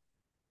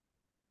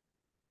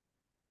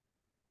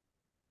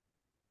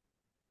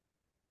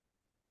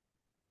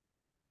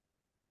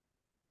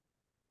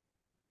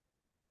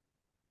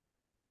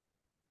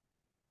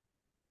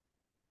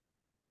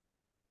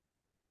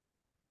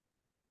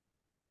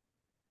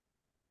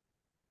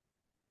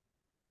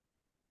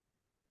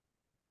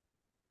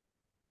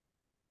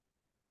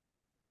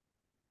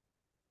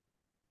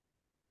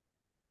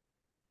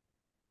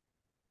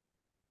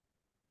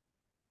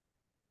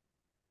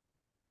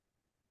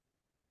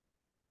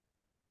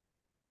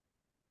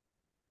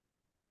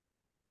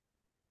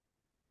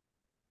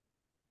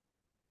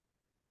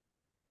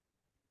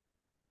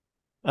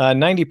 Uh,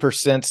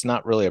 90%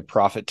 not really a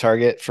profit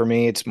target for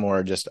me. It's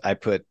more just I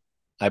put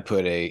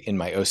a in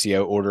my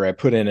OCO order, I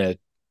put in a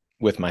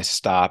with my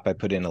stop, I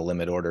put in a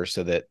limit order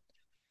so that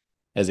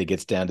as it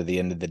gets down to the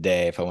end of the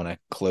day, if I want to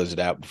close it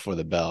out before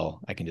the bell,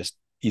 I can just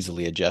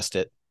easily adjust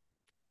it.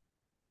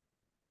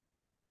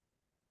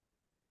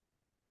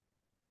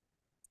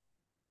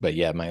 But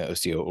yeah, my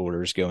OCO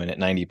orders go in at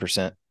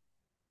 90%.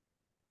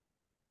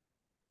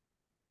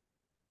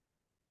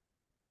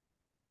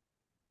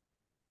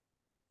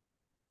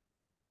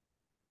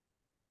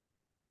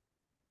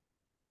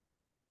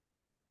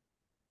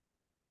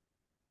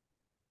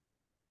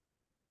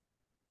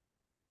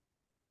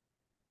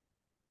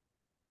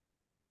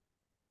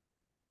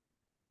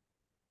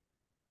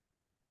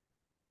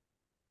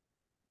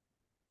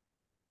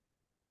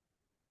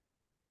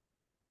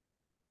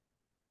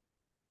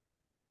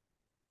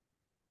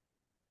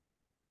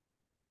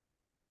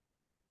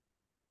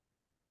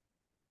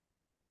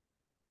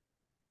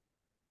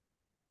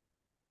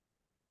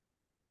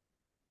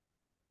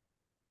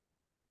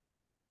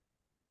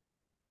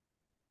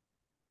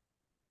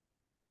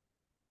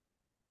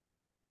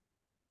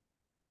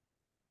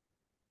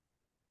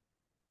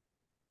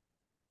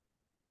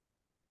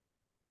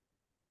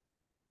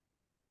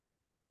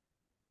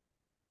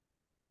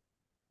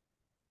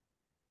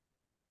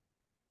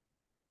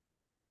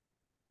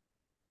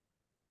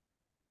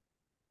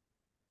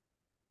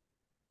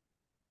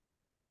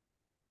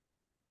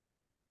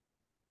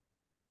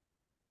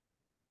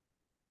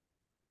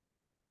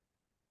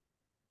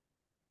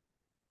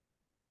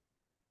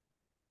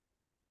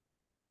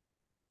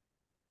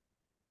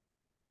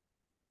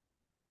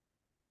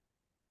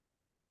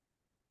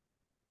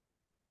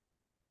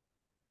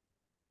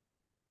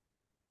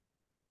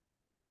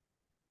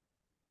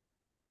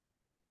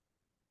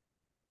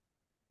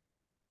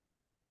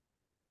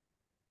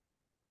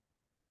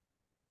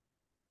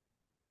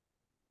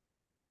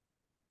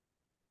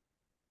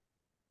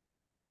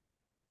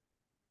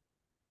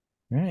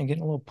 All right,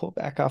 getting a little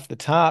pullback off the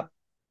top.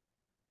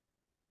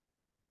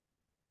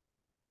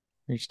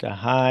 Reached a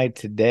high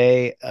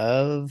today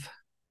of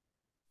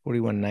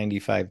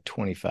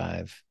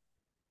 41.95.25.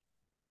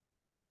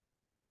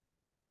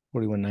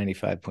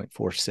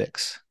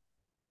 41.95.46.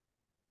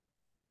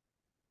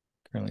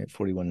 Currently at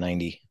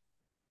 41.90.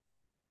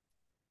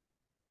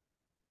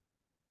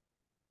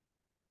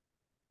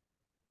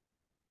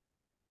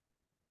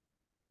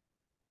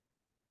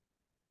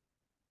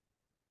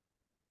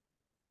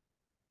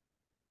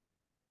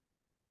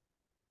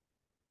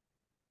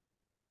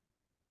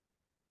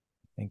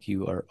 I think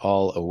you are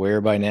all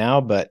aware by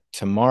now, but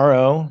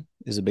tomorrow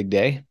is a big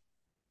day.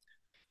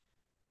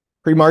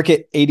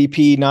 Pre-market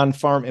ADP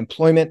non-farm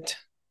employment.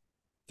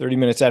 30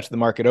 minutes after the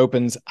market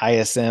opens,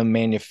 ISM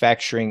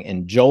manufacturing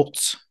and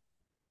JOLTS.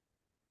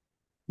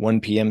 1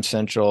 p.m.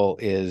 Central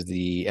is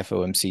the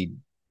FOMC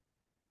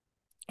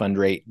fund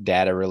rate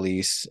data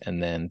release,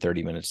 and then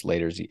 30 minutes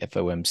later is the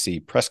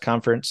FOMC press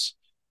conference.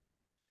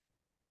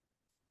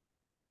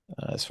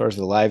 As far as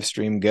the live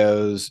stream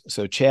goes,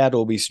 so Chad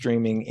will be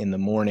streaming in the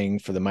morning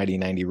for the Mighty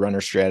 90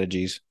 runner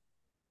strategies.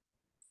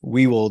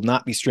 We will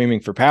not be streaming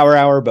for Power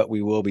Hour, but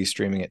we will be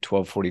streaming at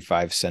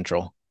 12:45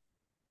 Central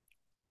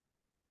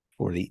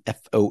for the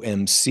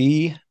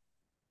FOMC.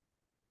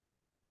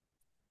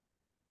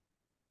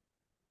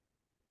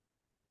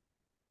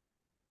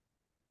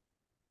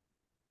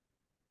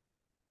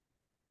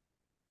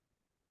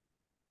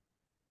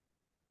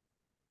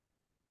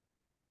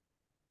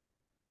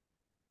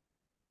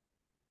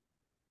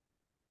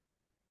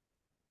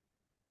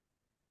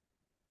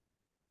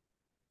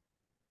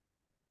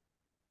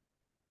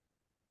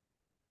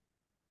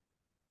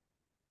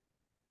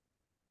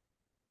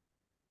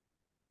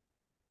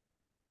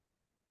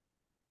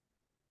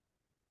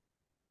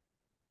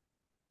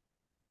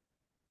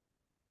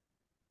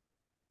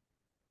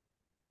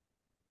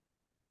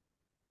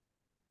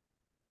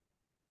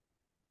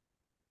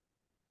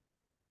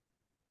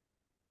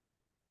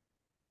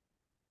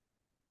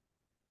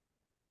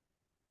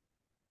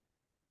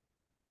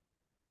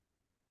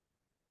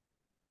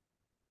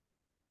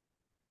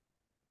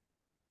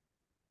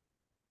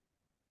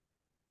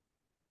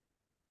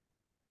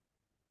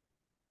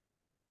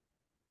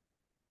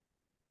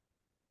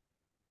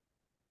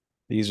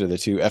 These are the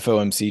two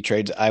FOMC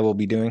trades I will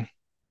be doing.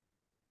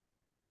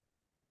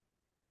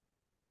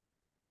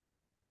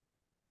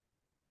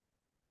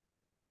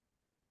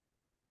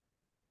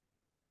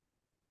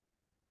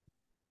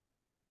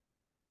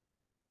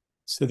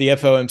 So the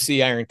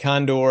FOMC Iron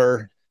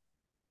Condor,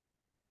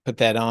 put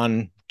that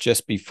on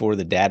just before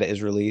the data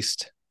is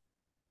released.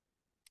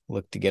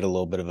 Look to get a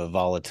little bit of a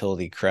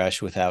volatility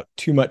crash without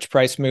too much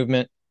price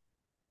movement,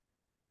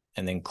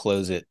 and then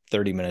close it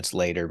 30 minutes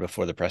later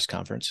before the press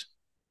conference.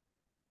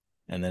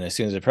 And then as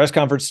soon as the press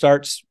conference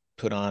starts,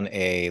 put on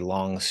a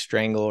long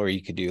strangle, or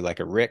you could do like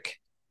a Rick.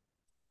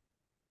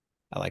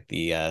 I like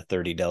the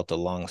 30 Delta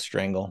long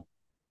strangle.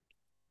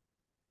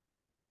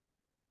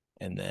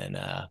 And then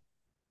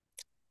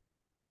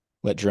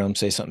let Jerome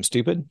say something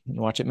stupid and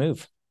watch it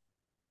move.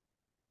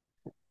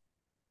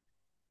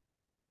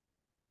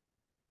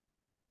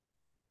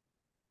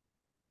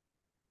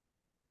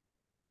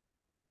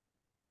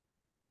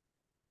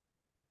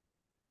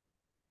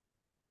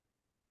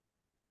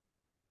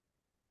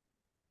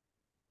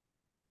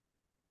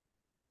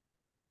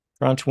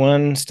 Tranche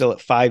 1 still at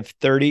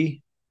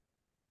 530.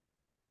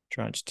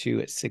 Tranche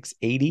 2 at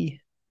 680.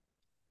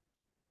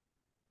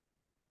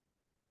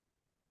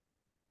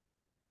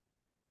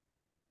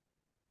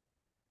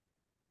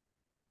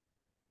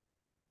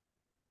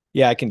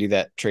 Yeah, I can do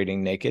that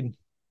trading naked.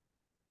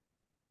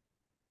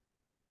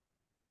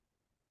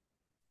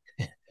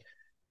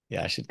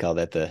 Yeah, I should call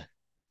that the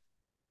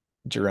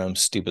Jerome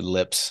stupid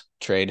lips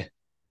trade.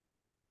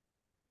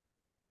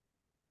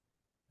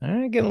 All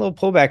right, getting a little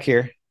pullback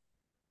here.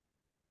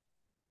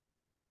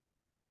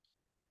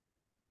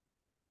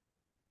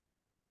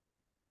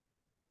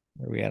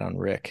 Where are we at on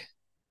Rick?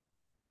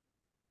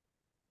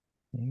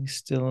 He's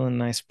still a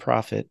nice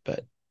profit,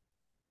 but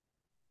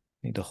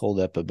need to hold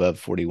up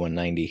above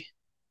 41.90.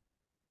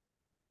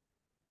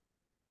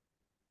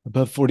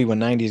 Above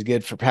 41.90 is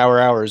good for power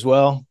hour as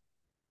well.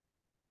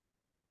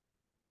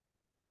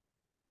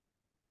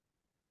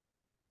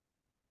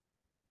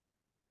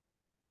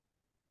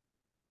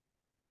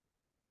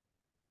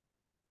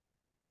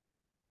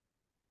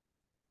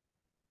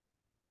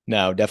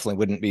 No, definitely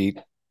wouldn't be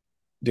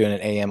doing an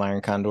AM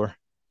Iron Condor.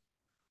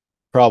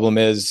 Problem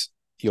is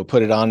you'll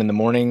put it on in the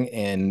morning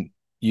and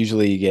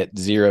usually you get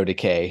zero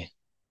decay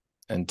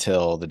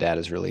until the data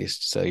is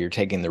released. So you're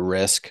taking the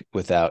risk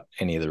without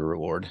any of the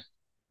reward.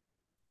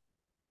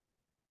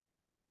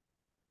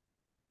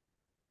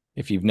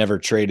 If you've never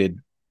traded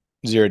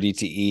zero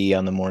DTE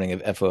on the morning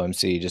of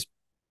FOMC, just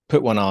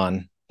put one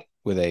on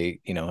with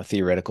a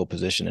theoretical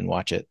position and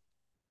watch it.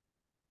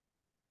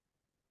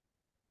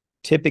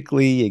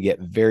 Typically, you get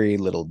very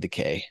little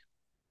decay.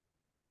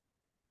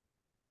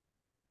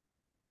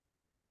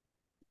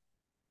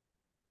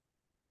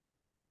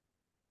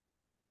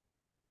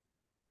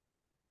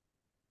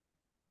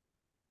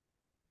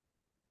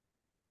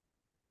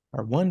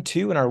 Our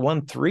 1-2 and our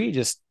 1-3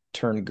 just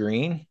turned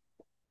green,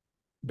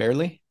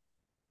 barely,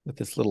 with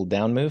this little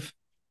down move.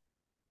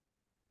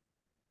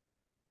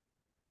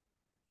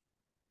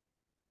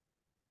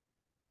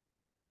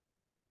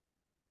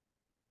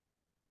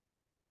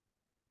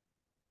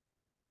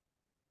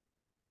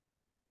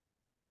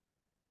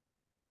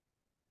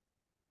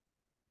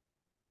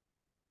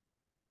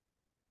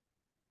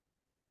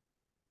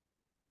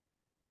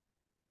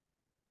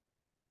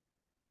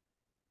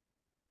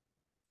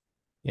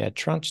 Yeah,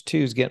 tranche 2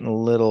 is getting a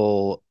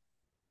little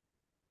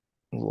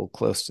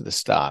close to the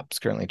stop. It's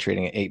currently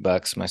trading at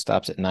 $8. My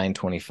stop's at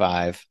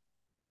 9.25.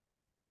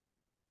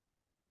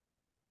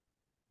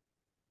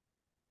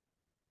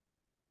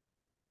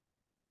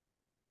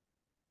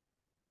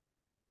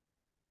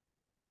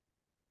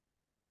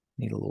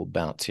 Need a little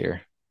bounce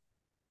here.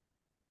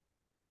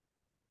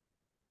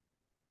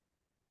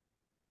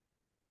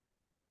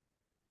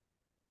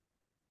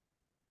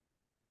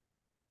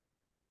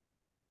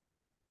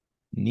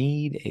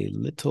 Need a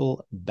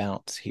little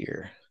bounce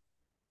here.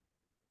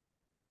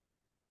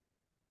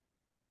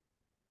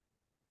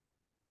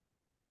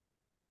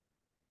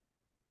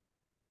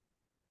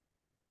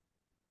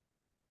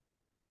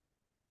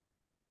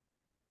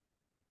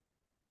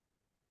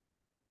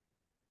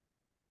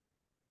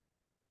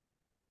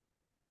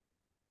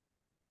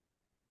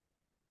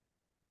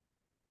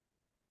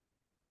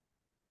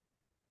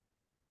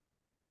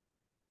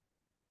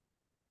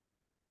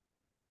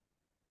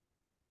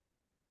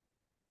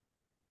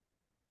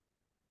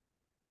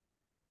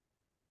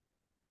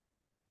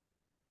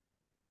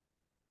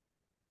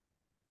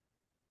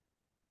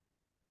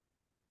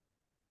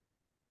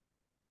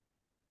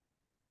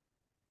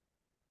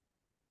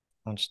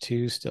 Tranche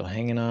 2 still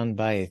hanging on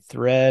by a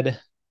thread.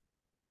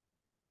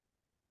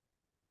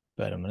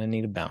 But I'm going to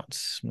need a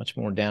bounce. Much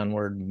more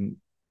downward,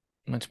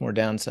 much more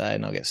downside,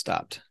 and I'll get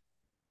stopped.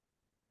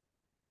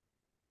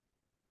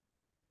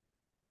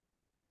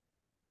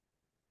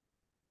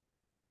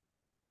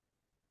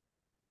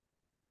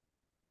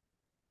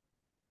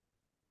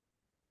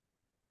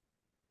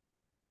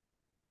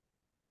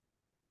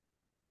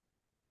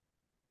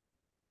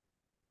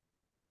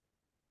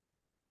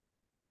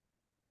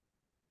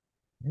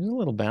 There's a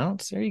little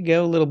bounce. There you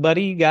go, little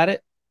buddy. You got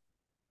it.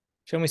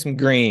 Show me some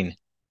green.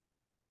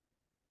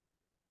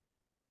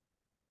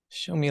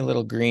 Show me a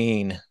little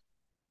green.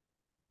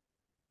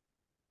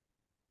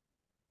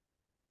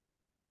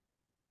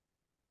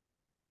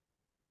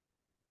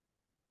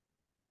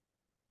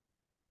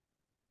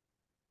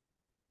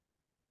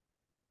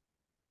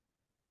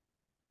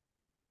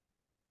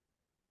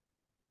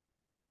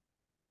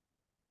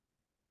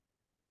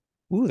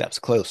 Ooh, that was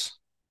close.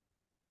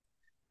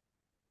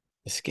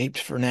 Escaped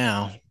for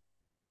now.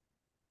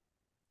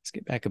 Let's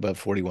get back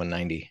above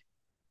 41.90.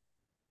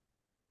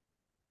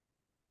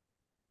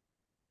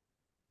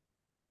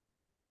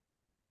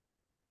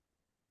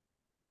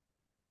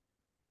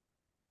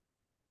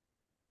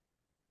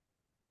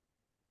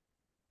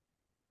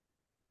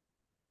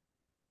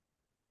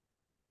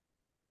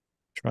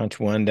 Tranche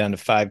one down to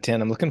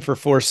 510. I'm looking for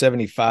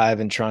 475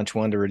 in tranche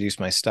one to reduce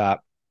my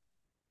stop.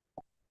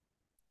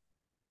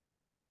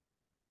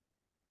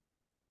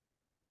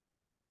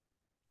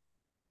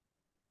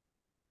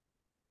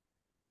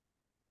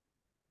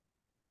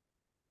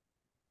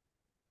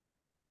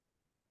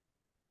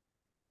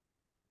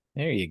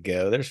 There you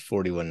go. There's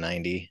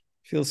 41.90.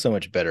 Feels so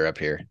much better up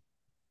here.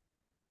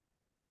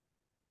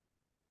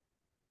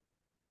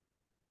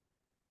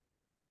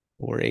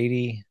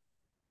 $480,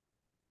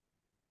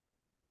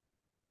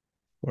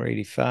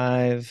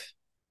 $485.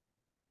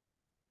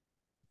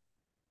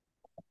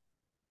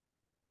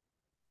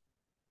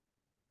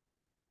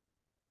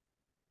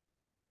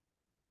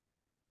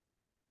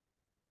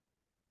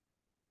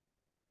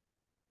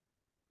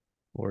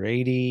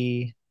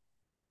 $480.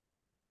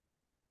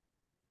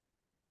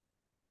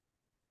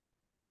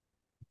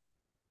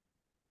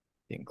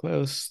 Getting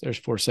close. There's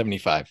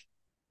 475.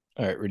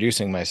 All right,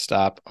 reducing my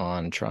stop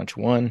on tranche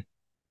one.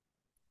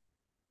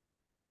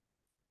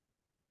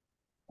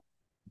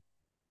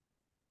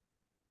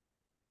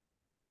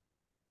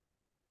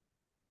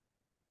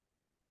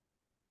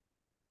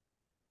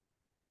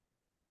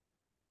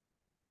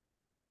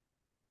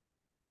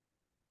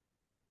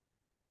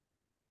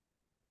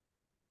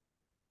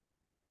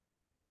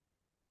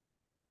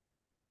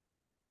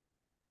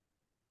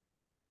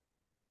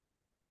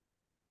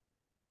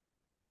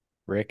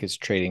 Rick is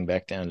trading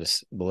back down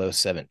to below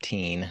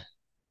 17.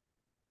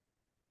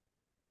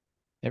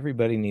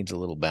 Everybody needs a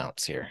little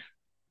bounce here.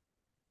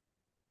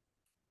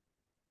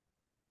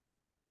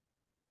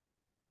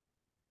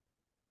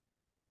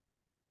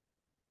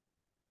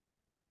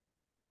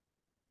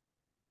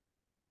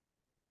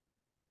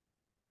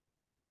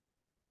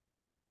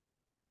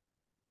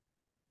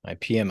 My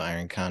PM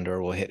iron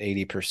condor will hit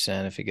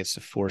 80%. If it gets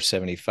to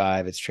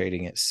 475, it's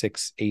trading at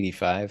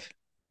 685.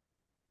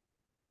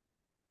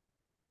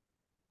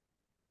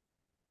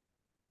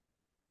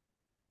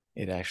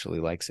 It actually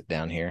likes it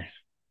down here.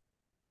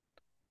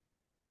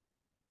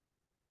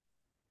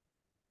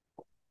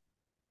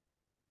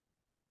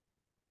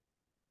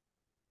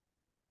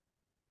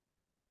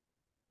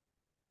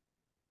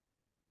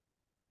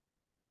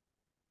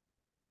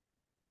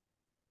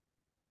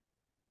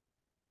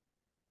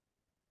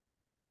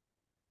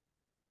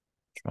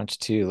 Tranche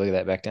two, look at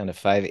that, back down to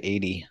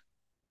 580.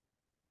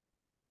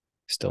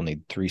 Still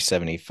need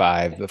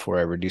 375 before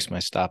I reduce my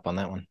stop on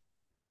that one.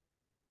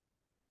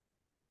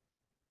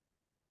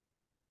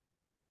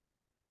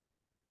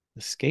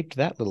 Escaped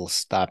that little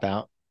stop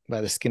out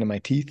by the skin of my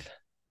teeth.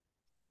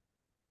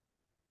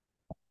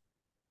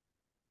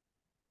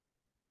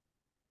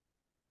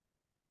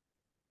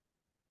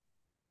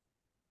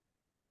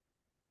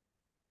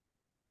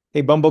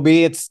 Hey,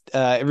 Bumblebee, it's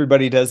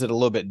everybody does it a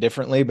little bit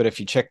differently, but if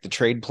you check the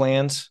trade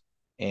plans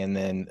and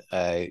then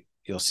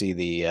you'll see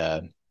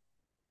the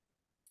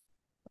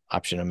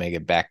option omega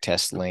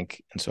backtest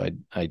link. And so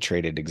I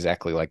traded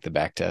exactly like the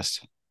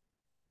backtest.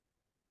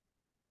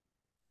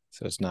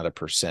 So it's not a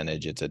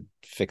percentage, it's a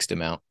fixed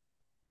amount.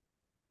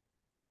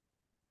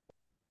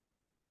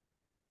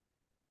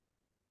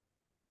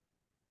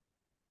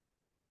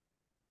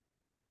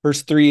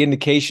 First three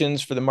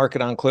indications for the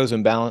market on close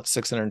and balance,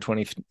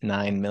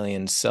 629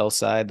 million sell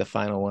side. The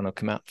final one will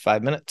come out in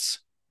 5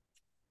 minutes.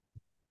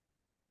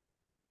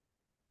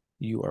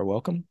 You are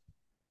welcome.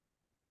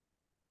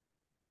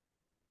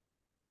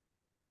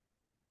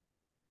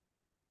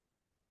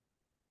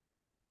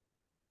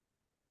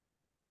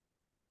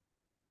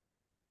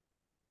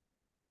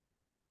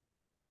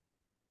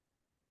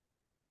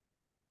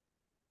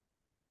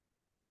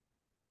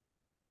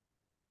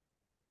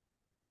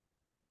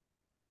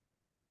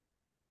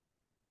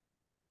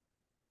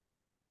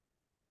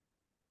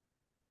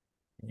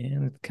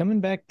 And it's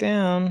coming back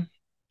down.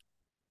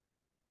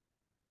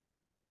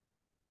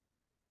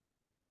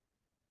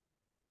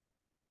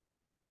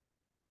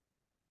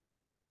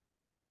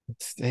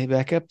 Let's stay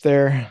back up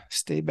there.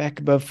 Stay back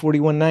above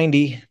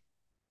 41.90.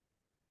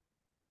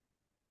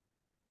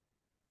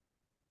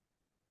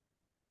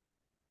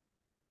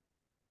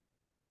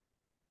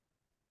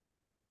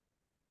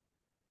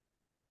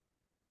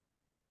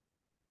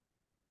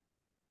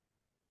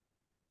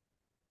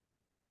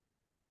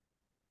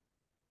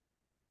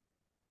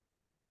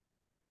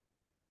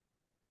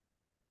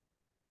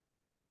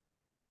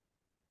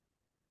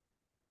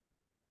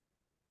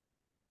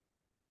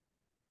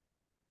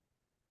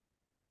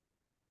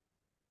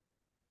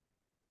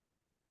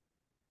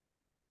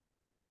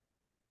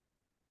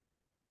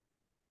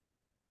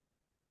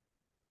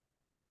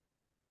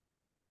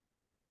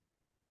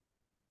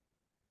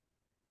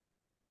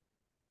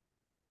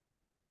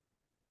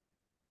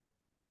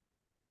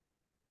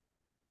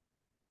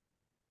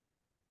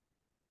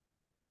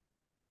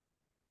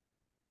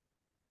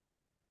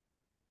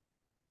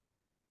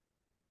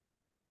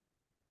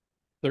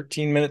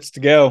 13 minutes to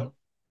go.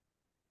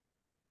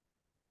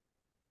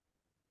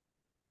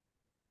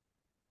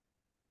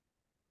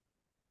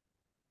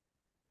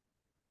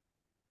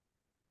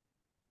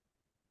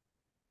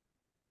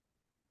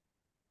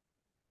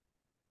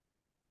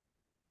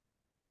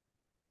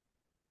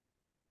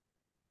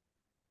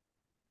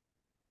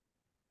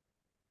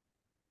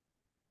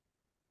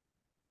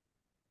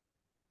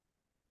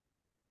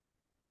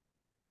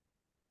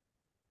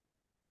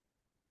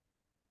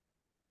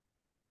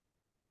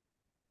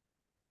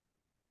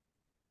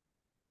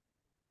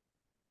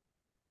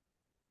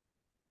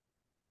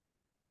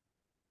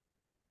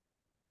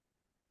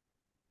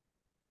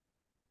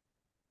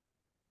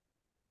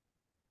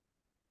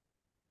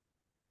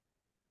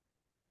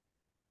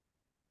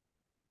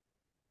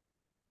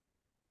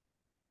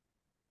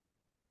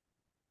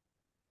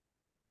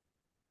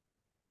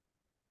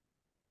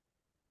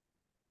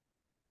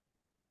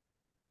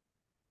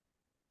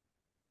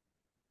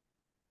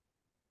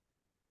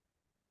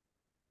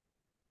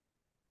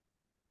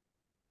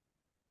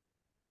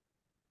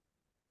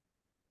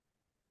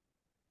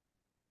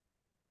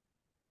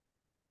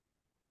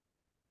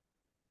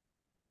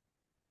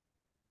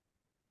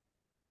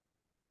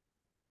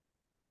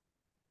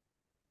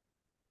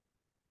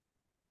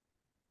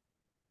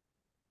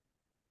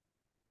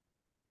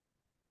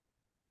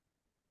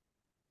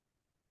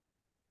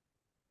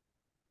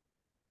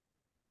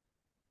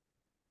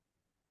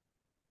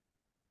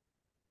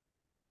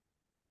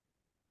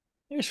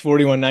 There's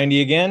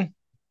 41.90 again.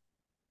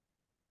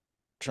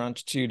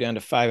 Tranche 2 down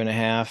to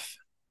 5.5.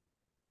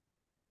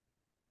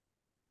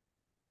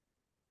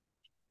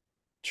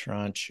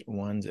 Tranche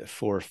 1's at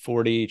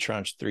 440.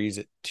 Tranche 3's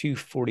at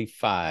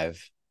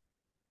 245.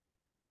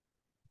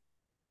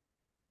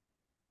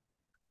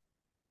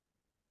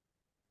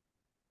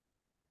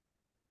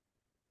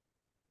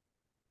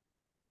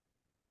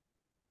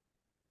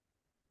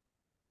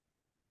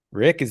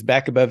 Rick is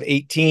back above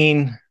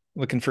 18,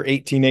 looking for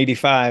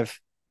 1885.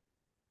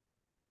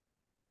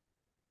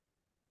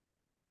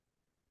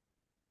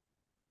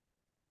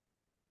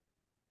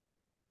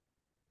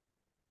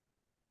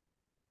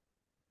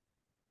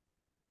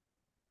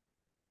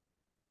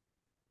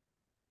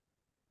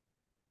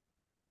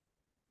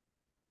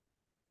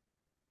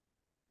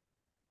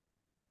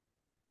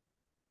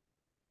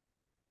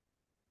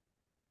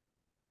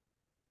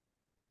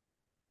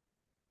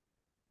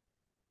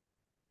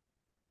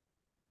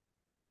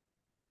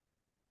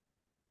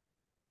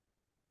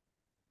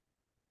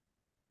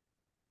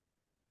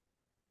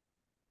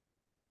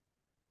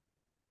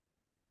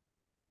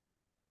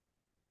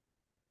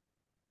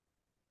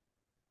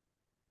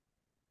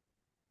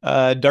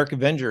 Dark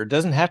Avenger, it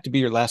doesn't have to be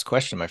your last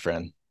question, my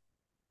friend.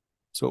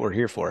 That's what we're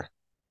here for.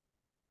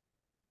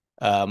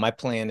 My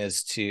plan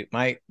is to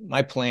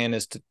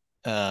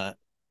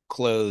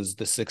close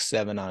the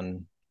 6-7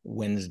 on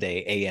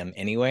Wednesday AM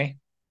anyway.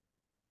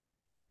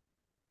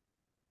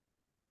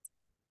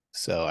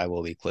 So I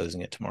will be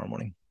closing it tomorrow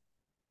morning.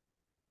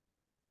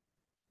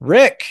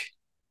 Rick.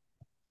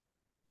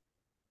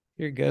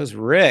 Here goes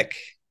Rick.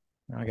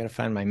 Now I got to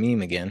find my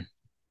meme again.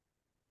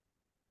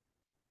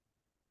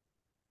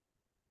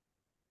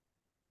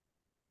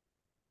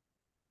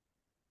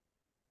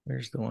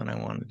 Where's the one I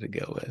wanted to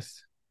go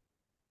with?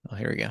 Oh,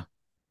 here we go.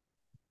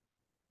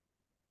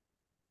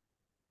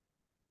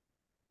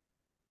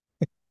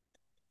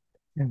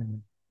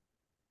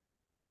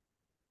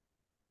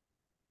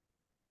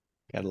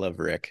 Gotta love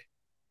Rick.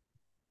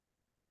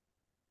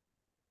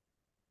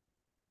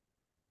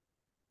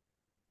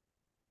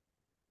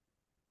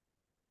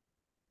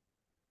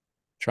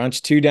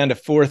 Tranche 2 down to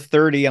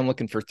 430. I'm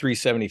looking for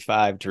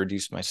 375 to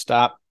reduce my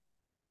stop.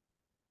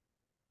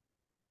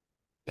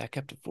 Back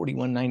up to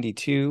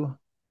 41.92.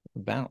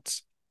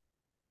 Bounce.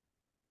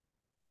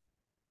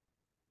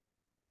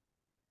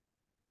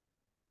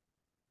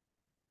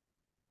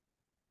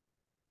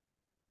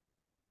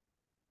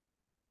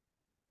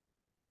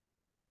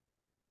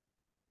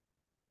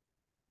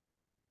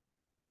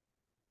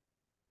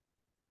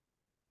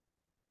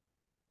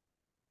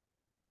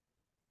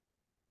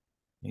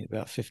 Need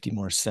about 50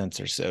 more cents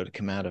or so to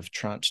come out of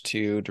tranche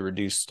 2 to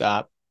reduce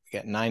stop. We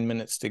got 9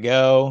 minutes to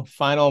go.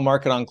 Final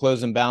market on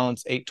close and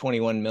balance,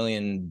 821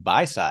 million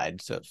buy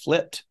side. So it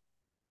flipped.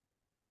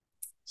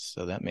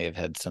 So that may have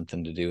had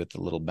something to do with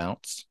the little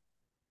bounce.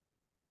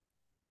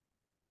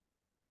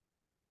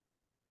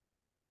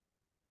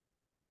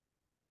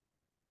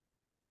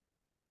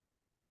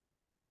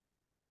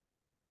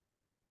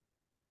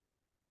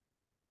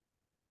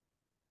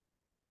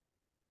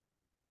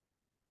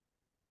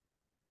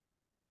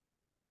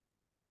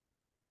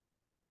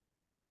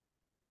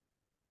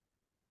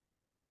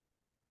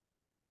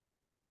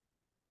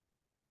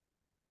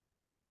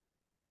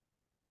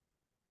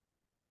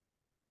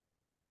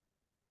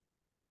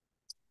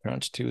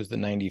 Tranche 2 is the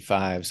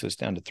 95, so it's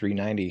down to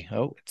 390.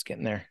 Oh, it's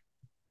getting there.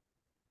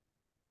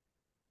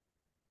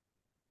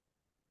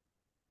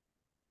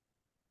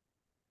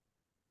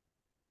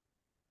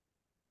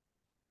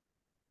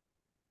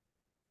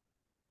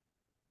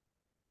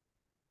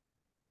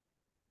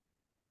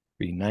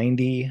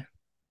 $390.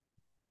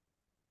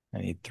 I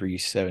need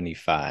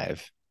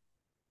 375.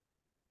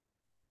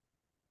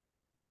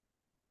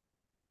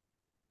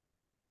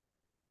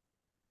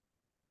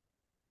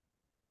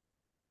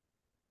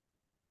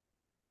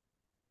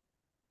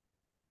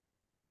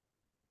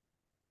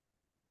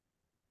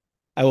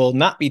 I will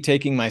not be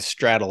taking my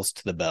straddles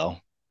to the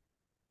bell.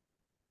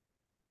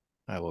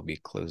 I will be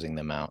closing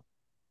them out.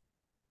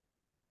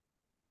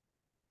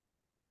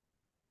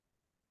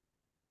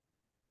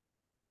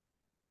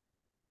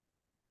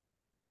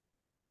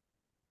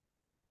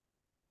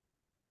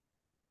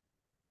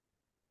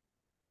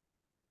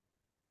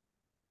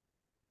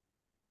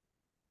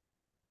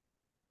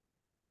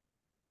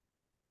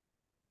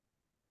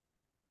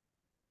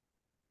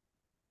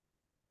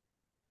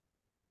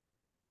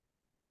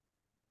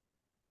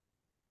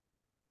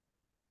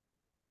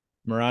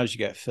 Mirage, you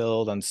got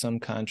filled on some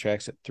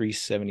contracts at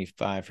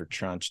 375 for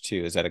tranche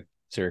 2. Is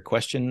there a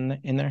question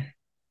in there?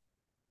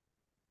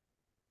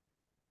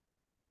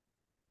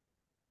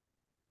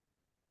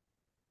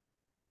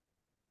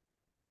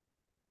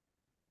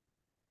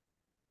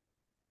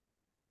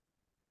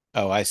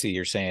 Oh, I see.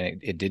 You're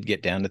saying it did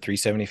get down to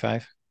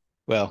 375.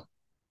 Well,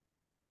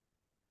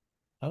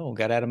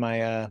 got out of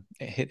my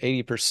it hit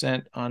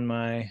 80% on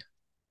my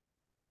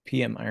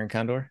PM Iron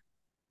Condor.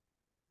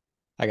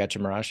 I got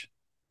you, Mirage.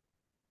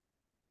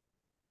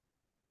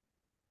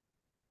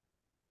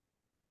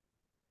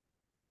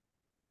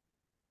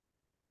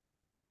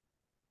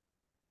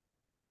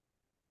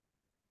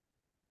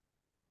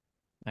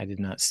 I did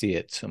not see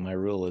it. So my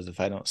rule is if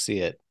I don't see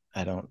it,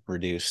 I don't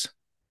reduce.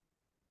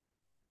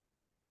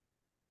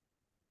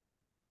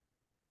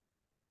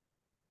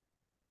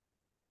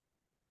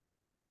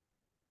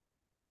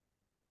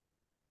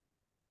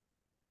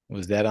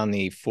 Was that on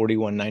the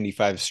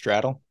 41.95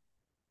 straddle?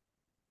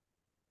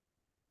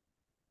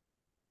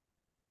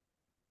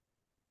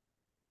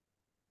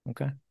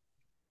 Okay.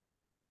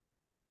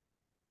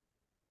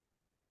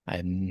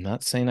 I'm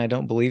not saying I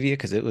don't believe you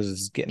because it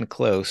was getting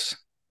close,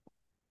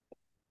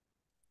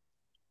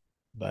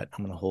 but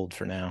I'm going to hold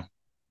for now.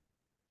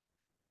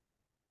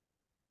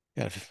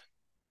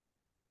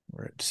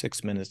 We're at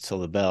 6 minutes till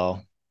the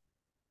bell.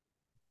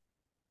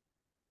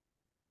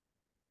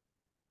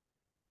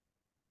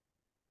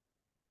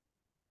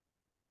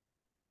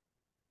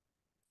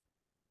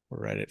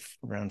 We're right at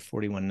around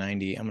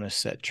 41.90. I'm going to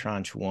set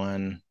tranche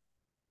 1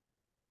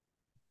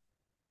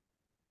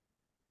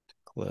 to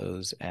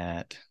close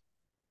at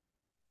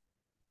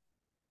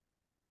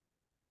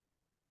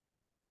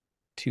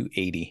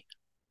 280.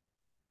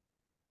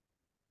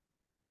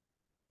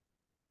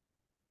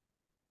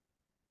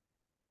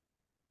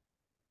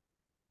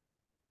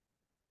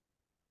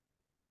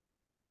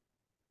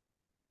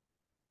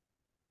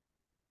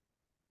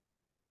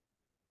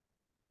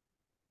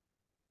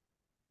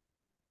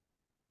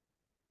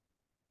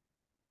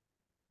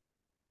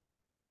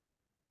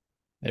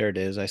 There it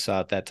is. I saw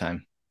it that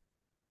time.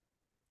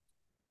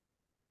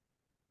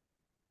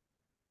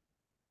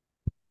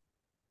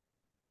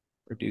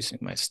 Reducing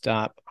my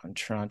stop on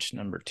tranche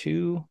number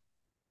 2.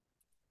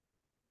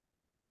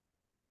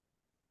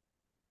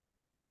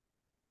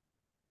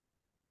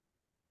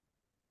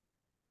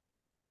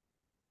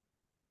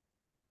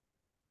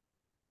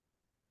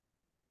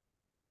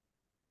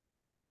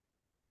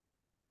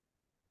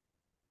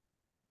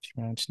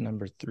 Tranche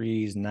number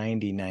 3 is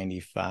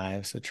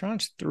 90.95. So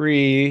tranche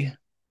 3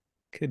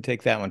 could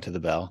take that one to the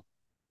bell.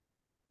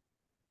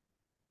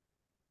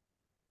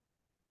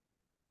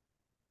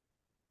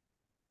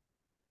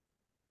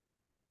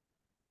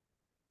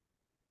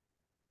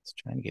 It's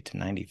trying to get to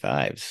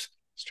 95s.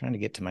 It's trying to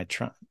get to my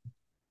tranche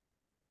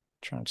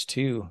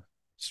 2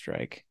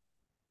 strike.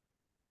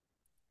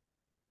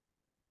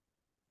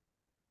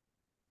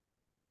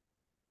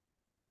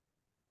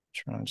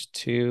 Tranche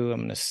 2, I'm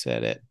going to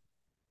set it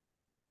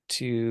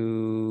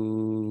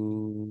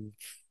to,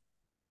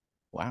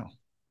 wow,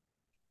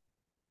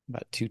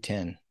 about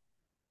 210.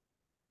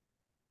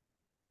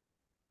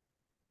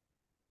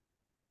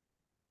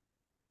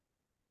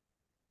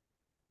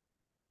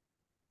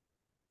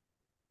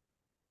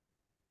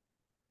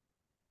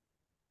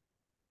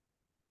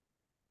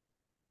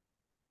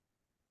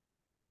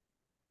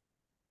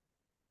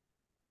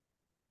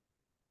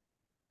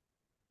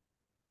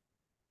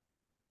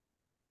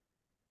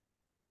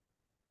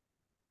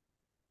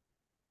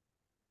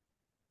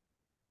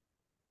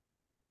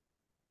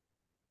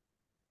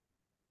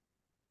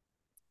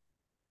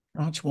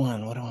 Tranche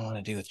 1, what do I want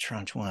to do with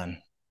tranche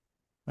 1?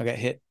 I got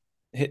hit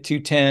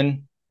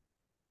 210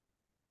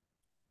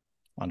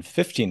 on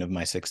 15 of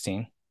my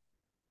 16.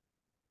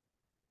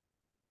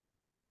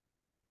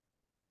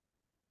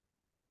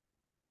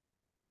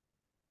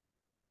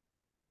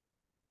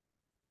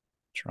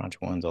 Tranche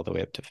 1's all the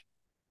way up to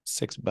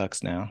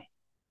 $6 now.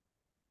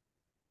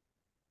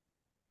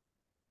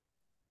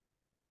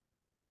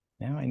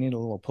 Now I need a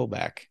little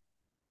pullback.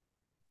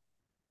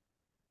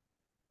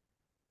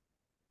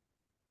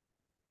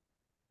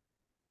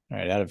 All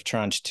right, out of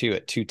tranche 2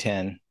 at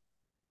 210.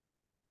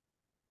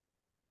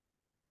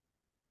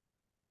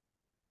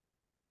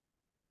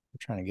 We're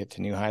trying to get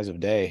to new highs of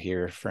day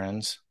here,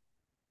 friends.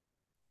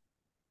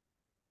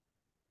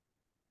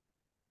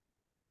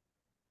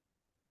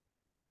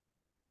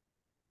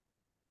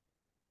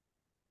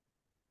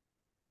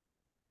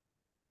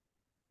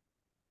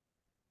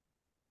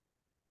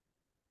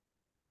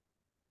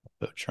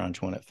 Put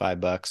tranche 1 at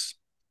 $5.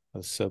 I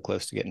was so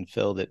close to getting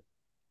filled at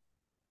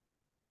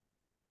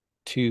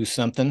 2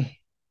 something.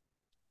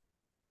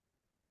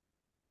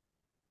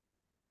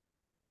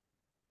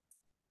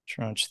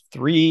 Tranche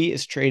 3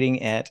 is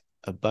trading at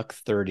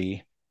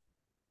 $1.30.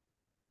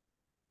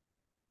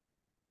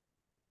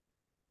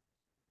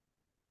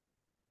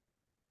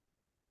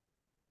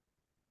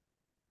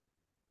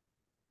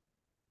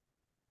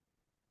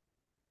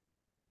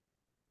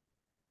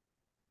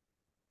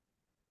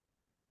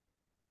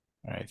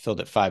 All right, filled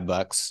at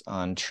 $5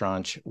 on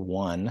tranche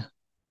 1.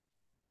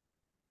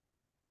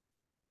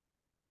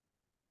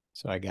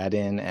 So I got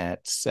in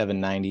at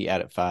 7.90,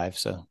 out at 5,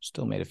 so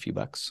still made a few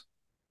bucks.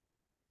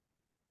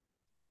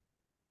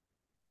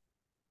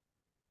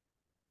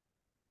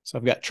 So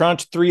I've got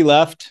tranche 3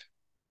 left.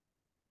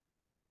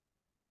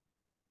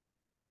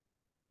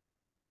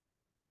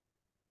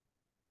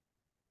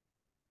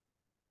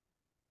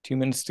 Two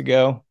minutes to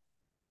go.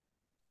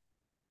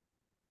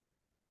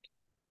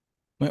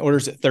 My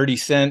order's at 30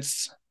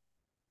 cents.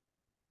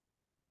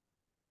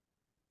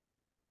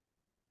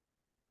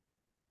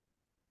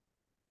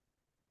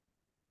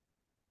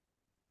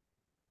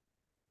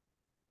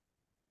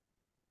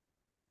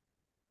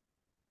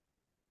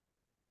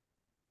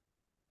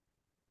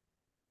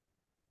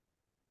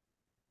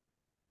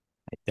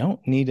 I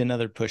don't need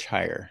another push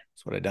higher.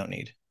 That's what I don't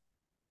need.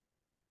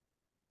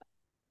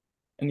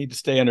 I need to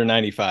stay under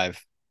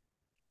 95.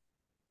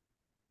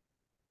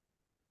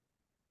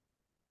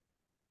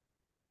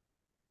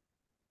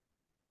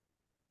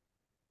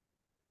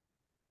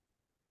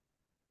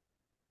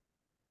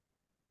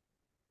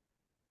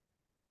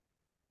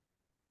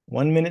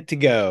 One minute to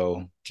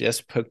go.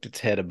 Just poked its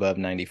head above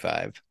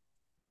 95.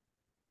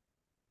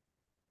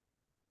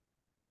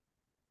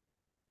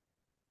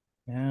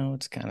 Now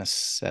it's kind of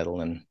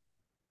settling.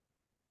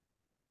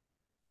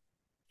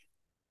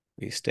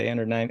 We stay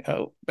under 9.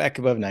 Oh, back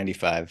above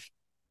 95.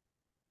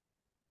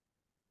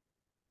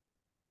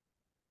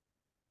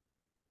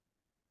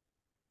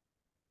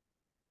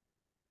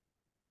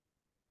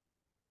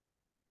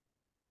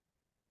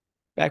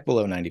 Back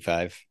below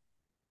 95.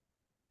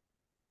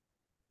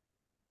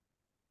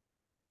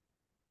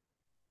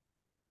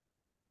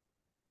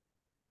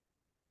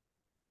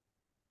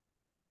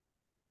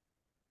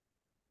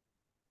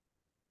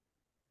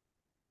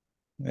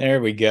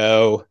 There we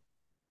go.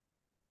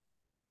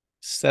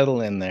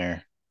 Settle in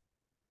there.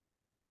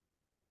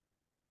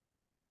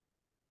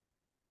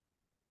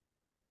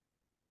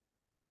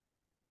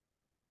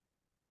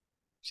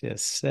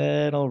 Just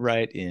settle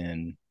right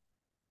in.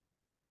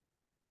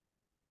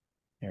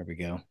 There we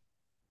go.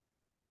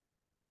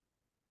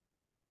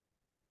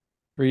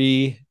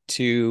 3,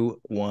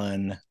 2,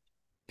 1,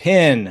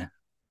 pin.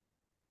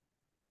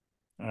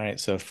 All right,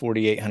 so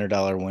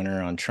 $4,800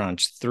 winner on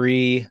tranche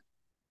 3.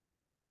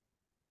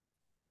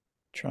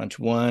 Tranche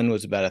 1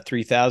 was about a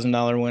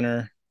 $3,000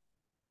 winner.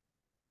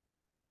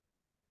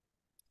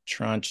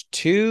 Tranche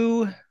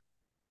 2,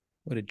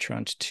 what did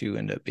tranche 2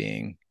 end up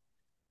being?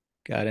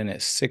 Got in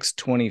at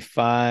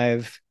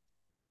 625,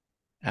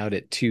 out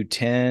at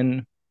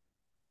 210.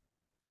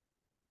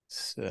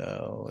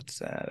 So what's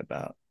that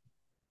about?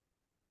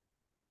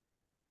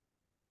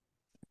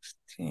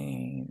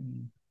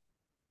 16,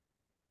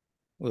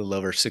 a little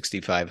over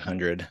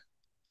 6,500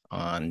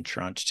 on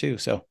tranche 2.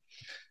 So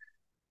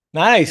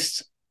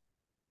nice.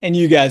 And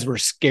you guys were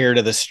scared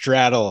of the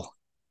straddle.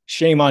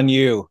 Shame on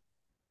you.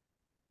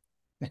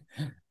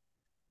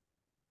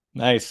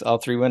 Nice. All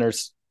 3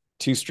 winners.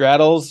 2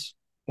 straddles,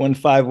 1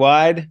 5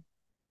 wide.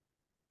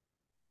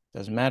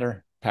 Doesn't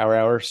matter. Power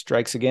hour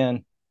strikes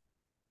again.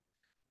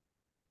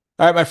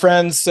 All right, my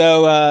friends.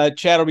 So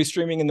chat will be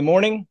streaming in the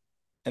morning,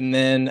 and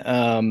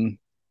then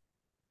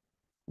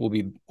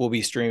we'll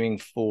be streaming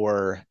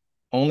for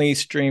only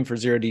stream for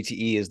 0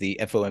 DTE is the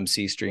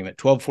FOMC stream at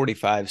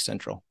 12:45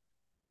 Central.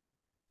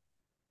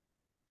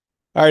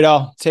 All right,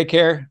 all. Take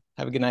care.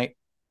 Have a good night.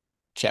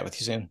 Chat with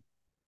you soon.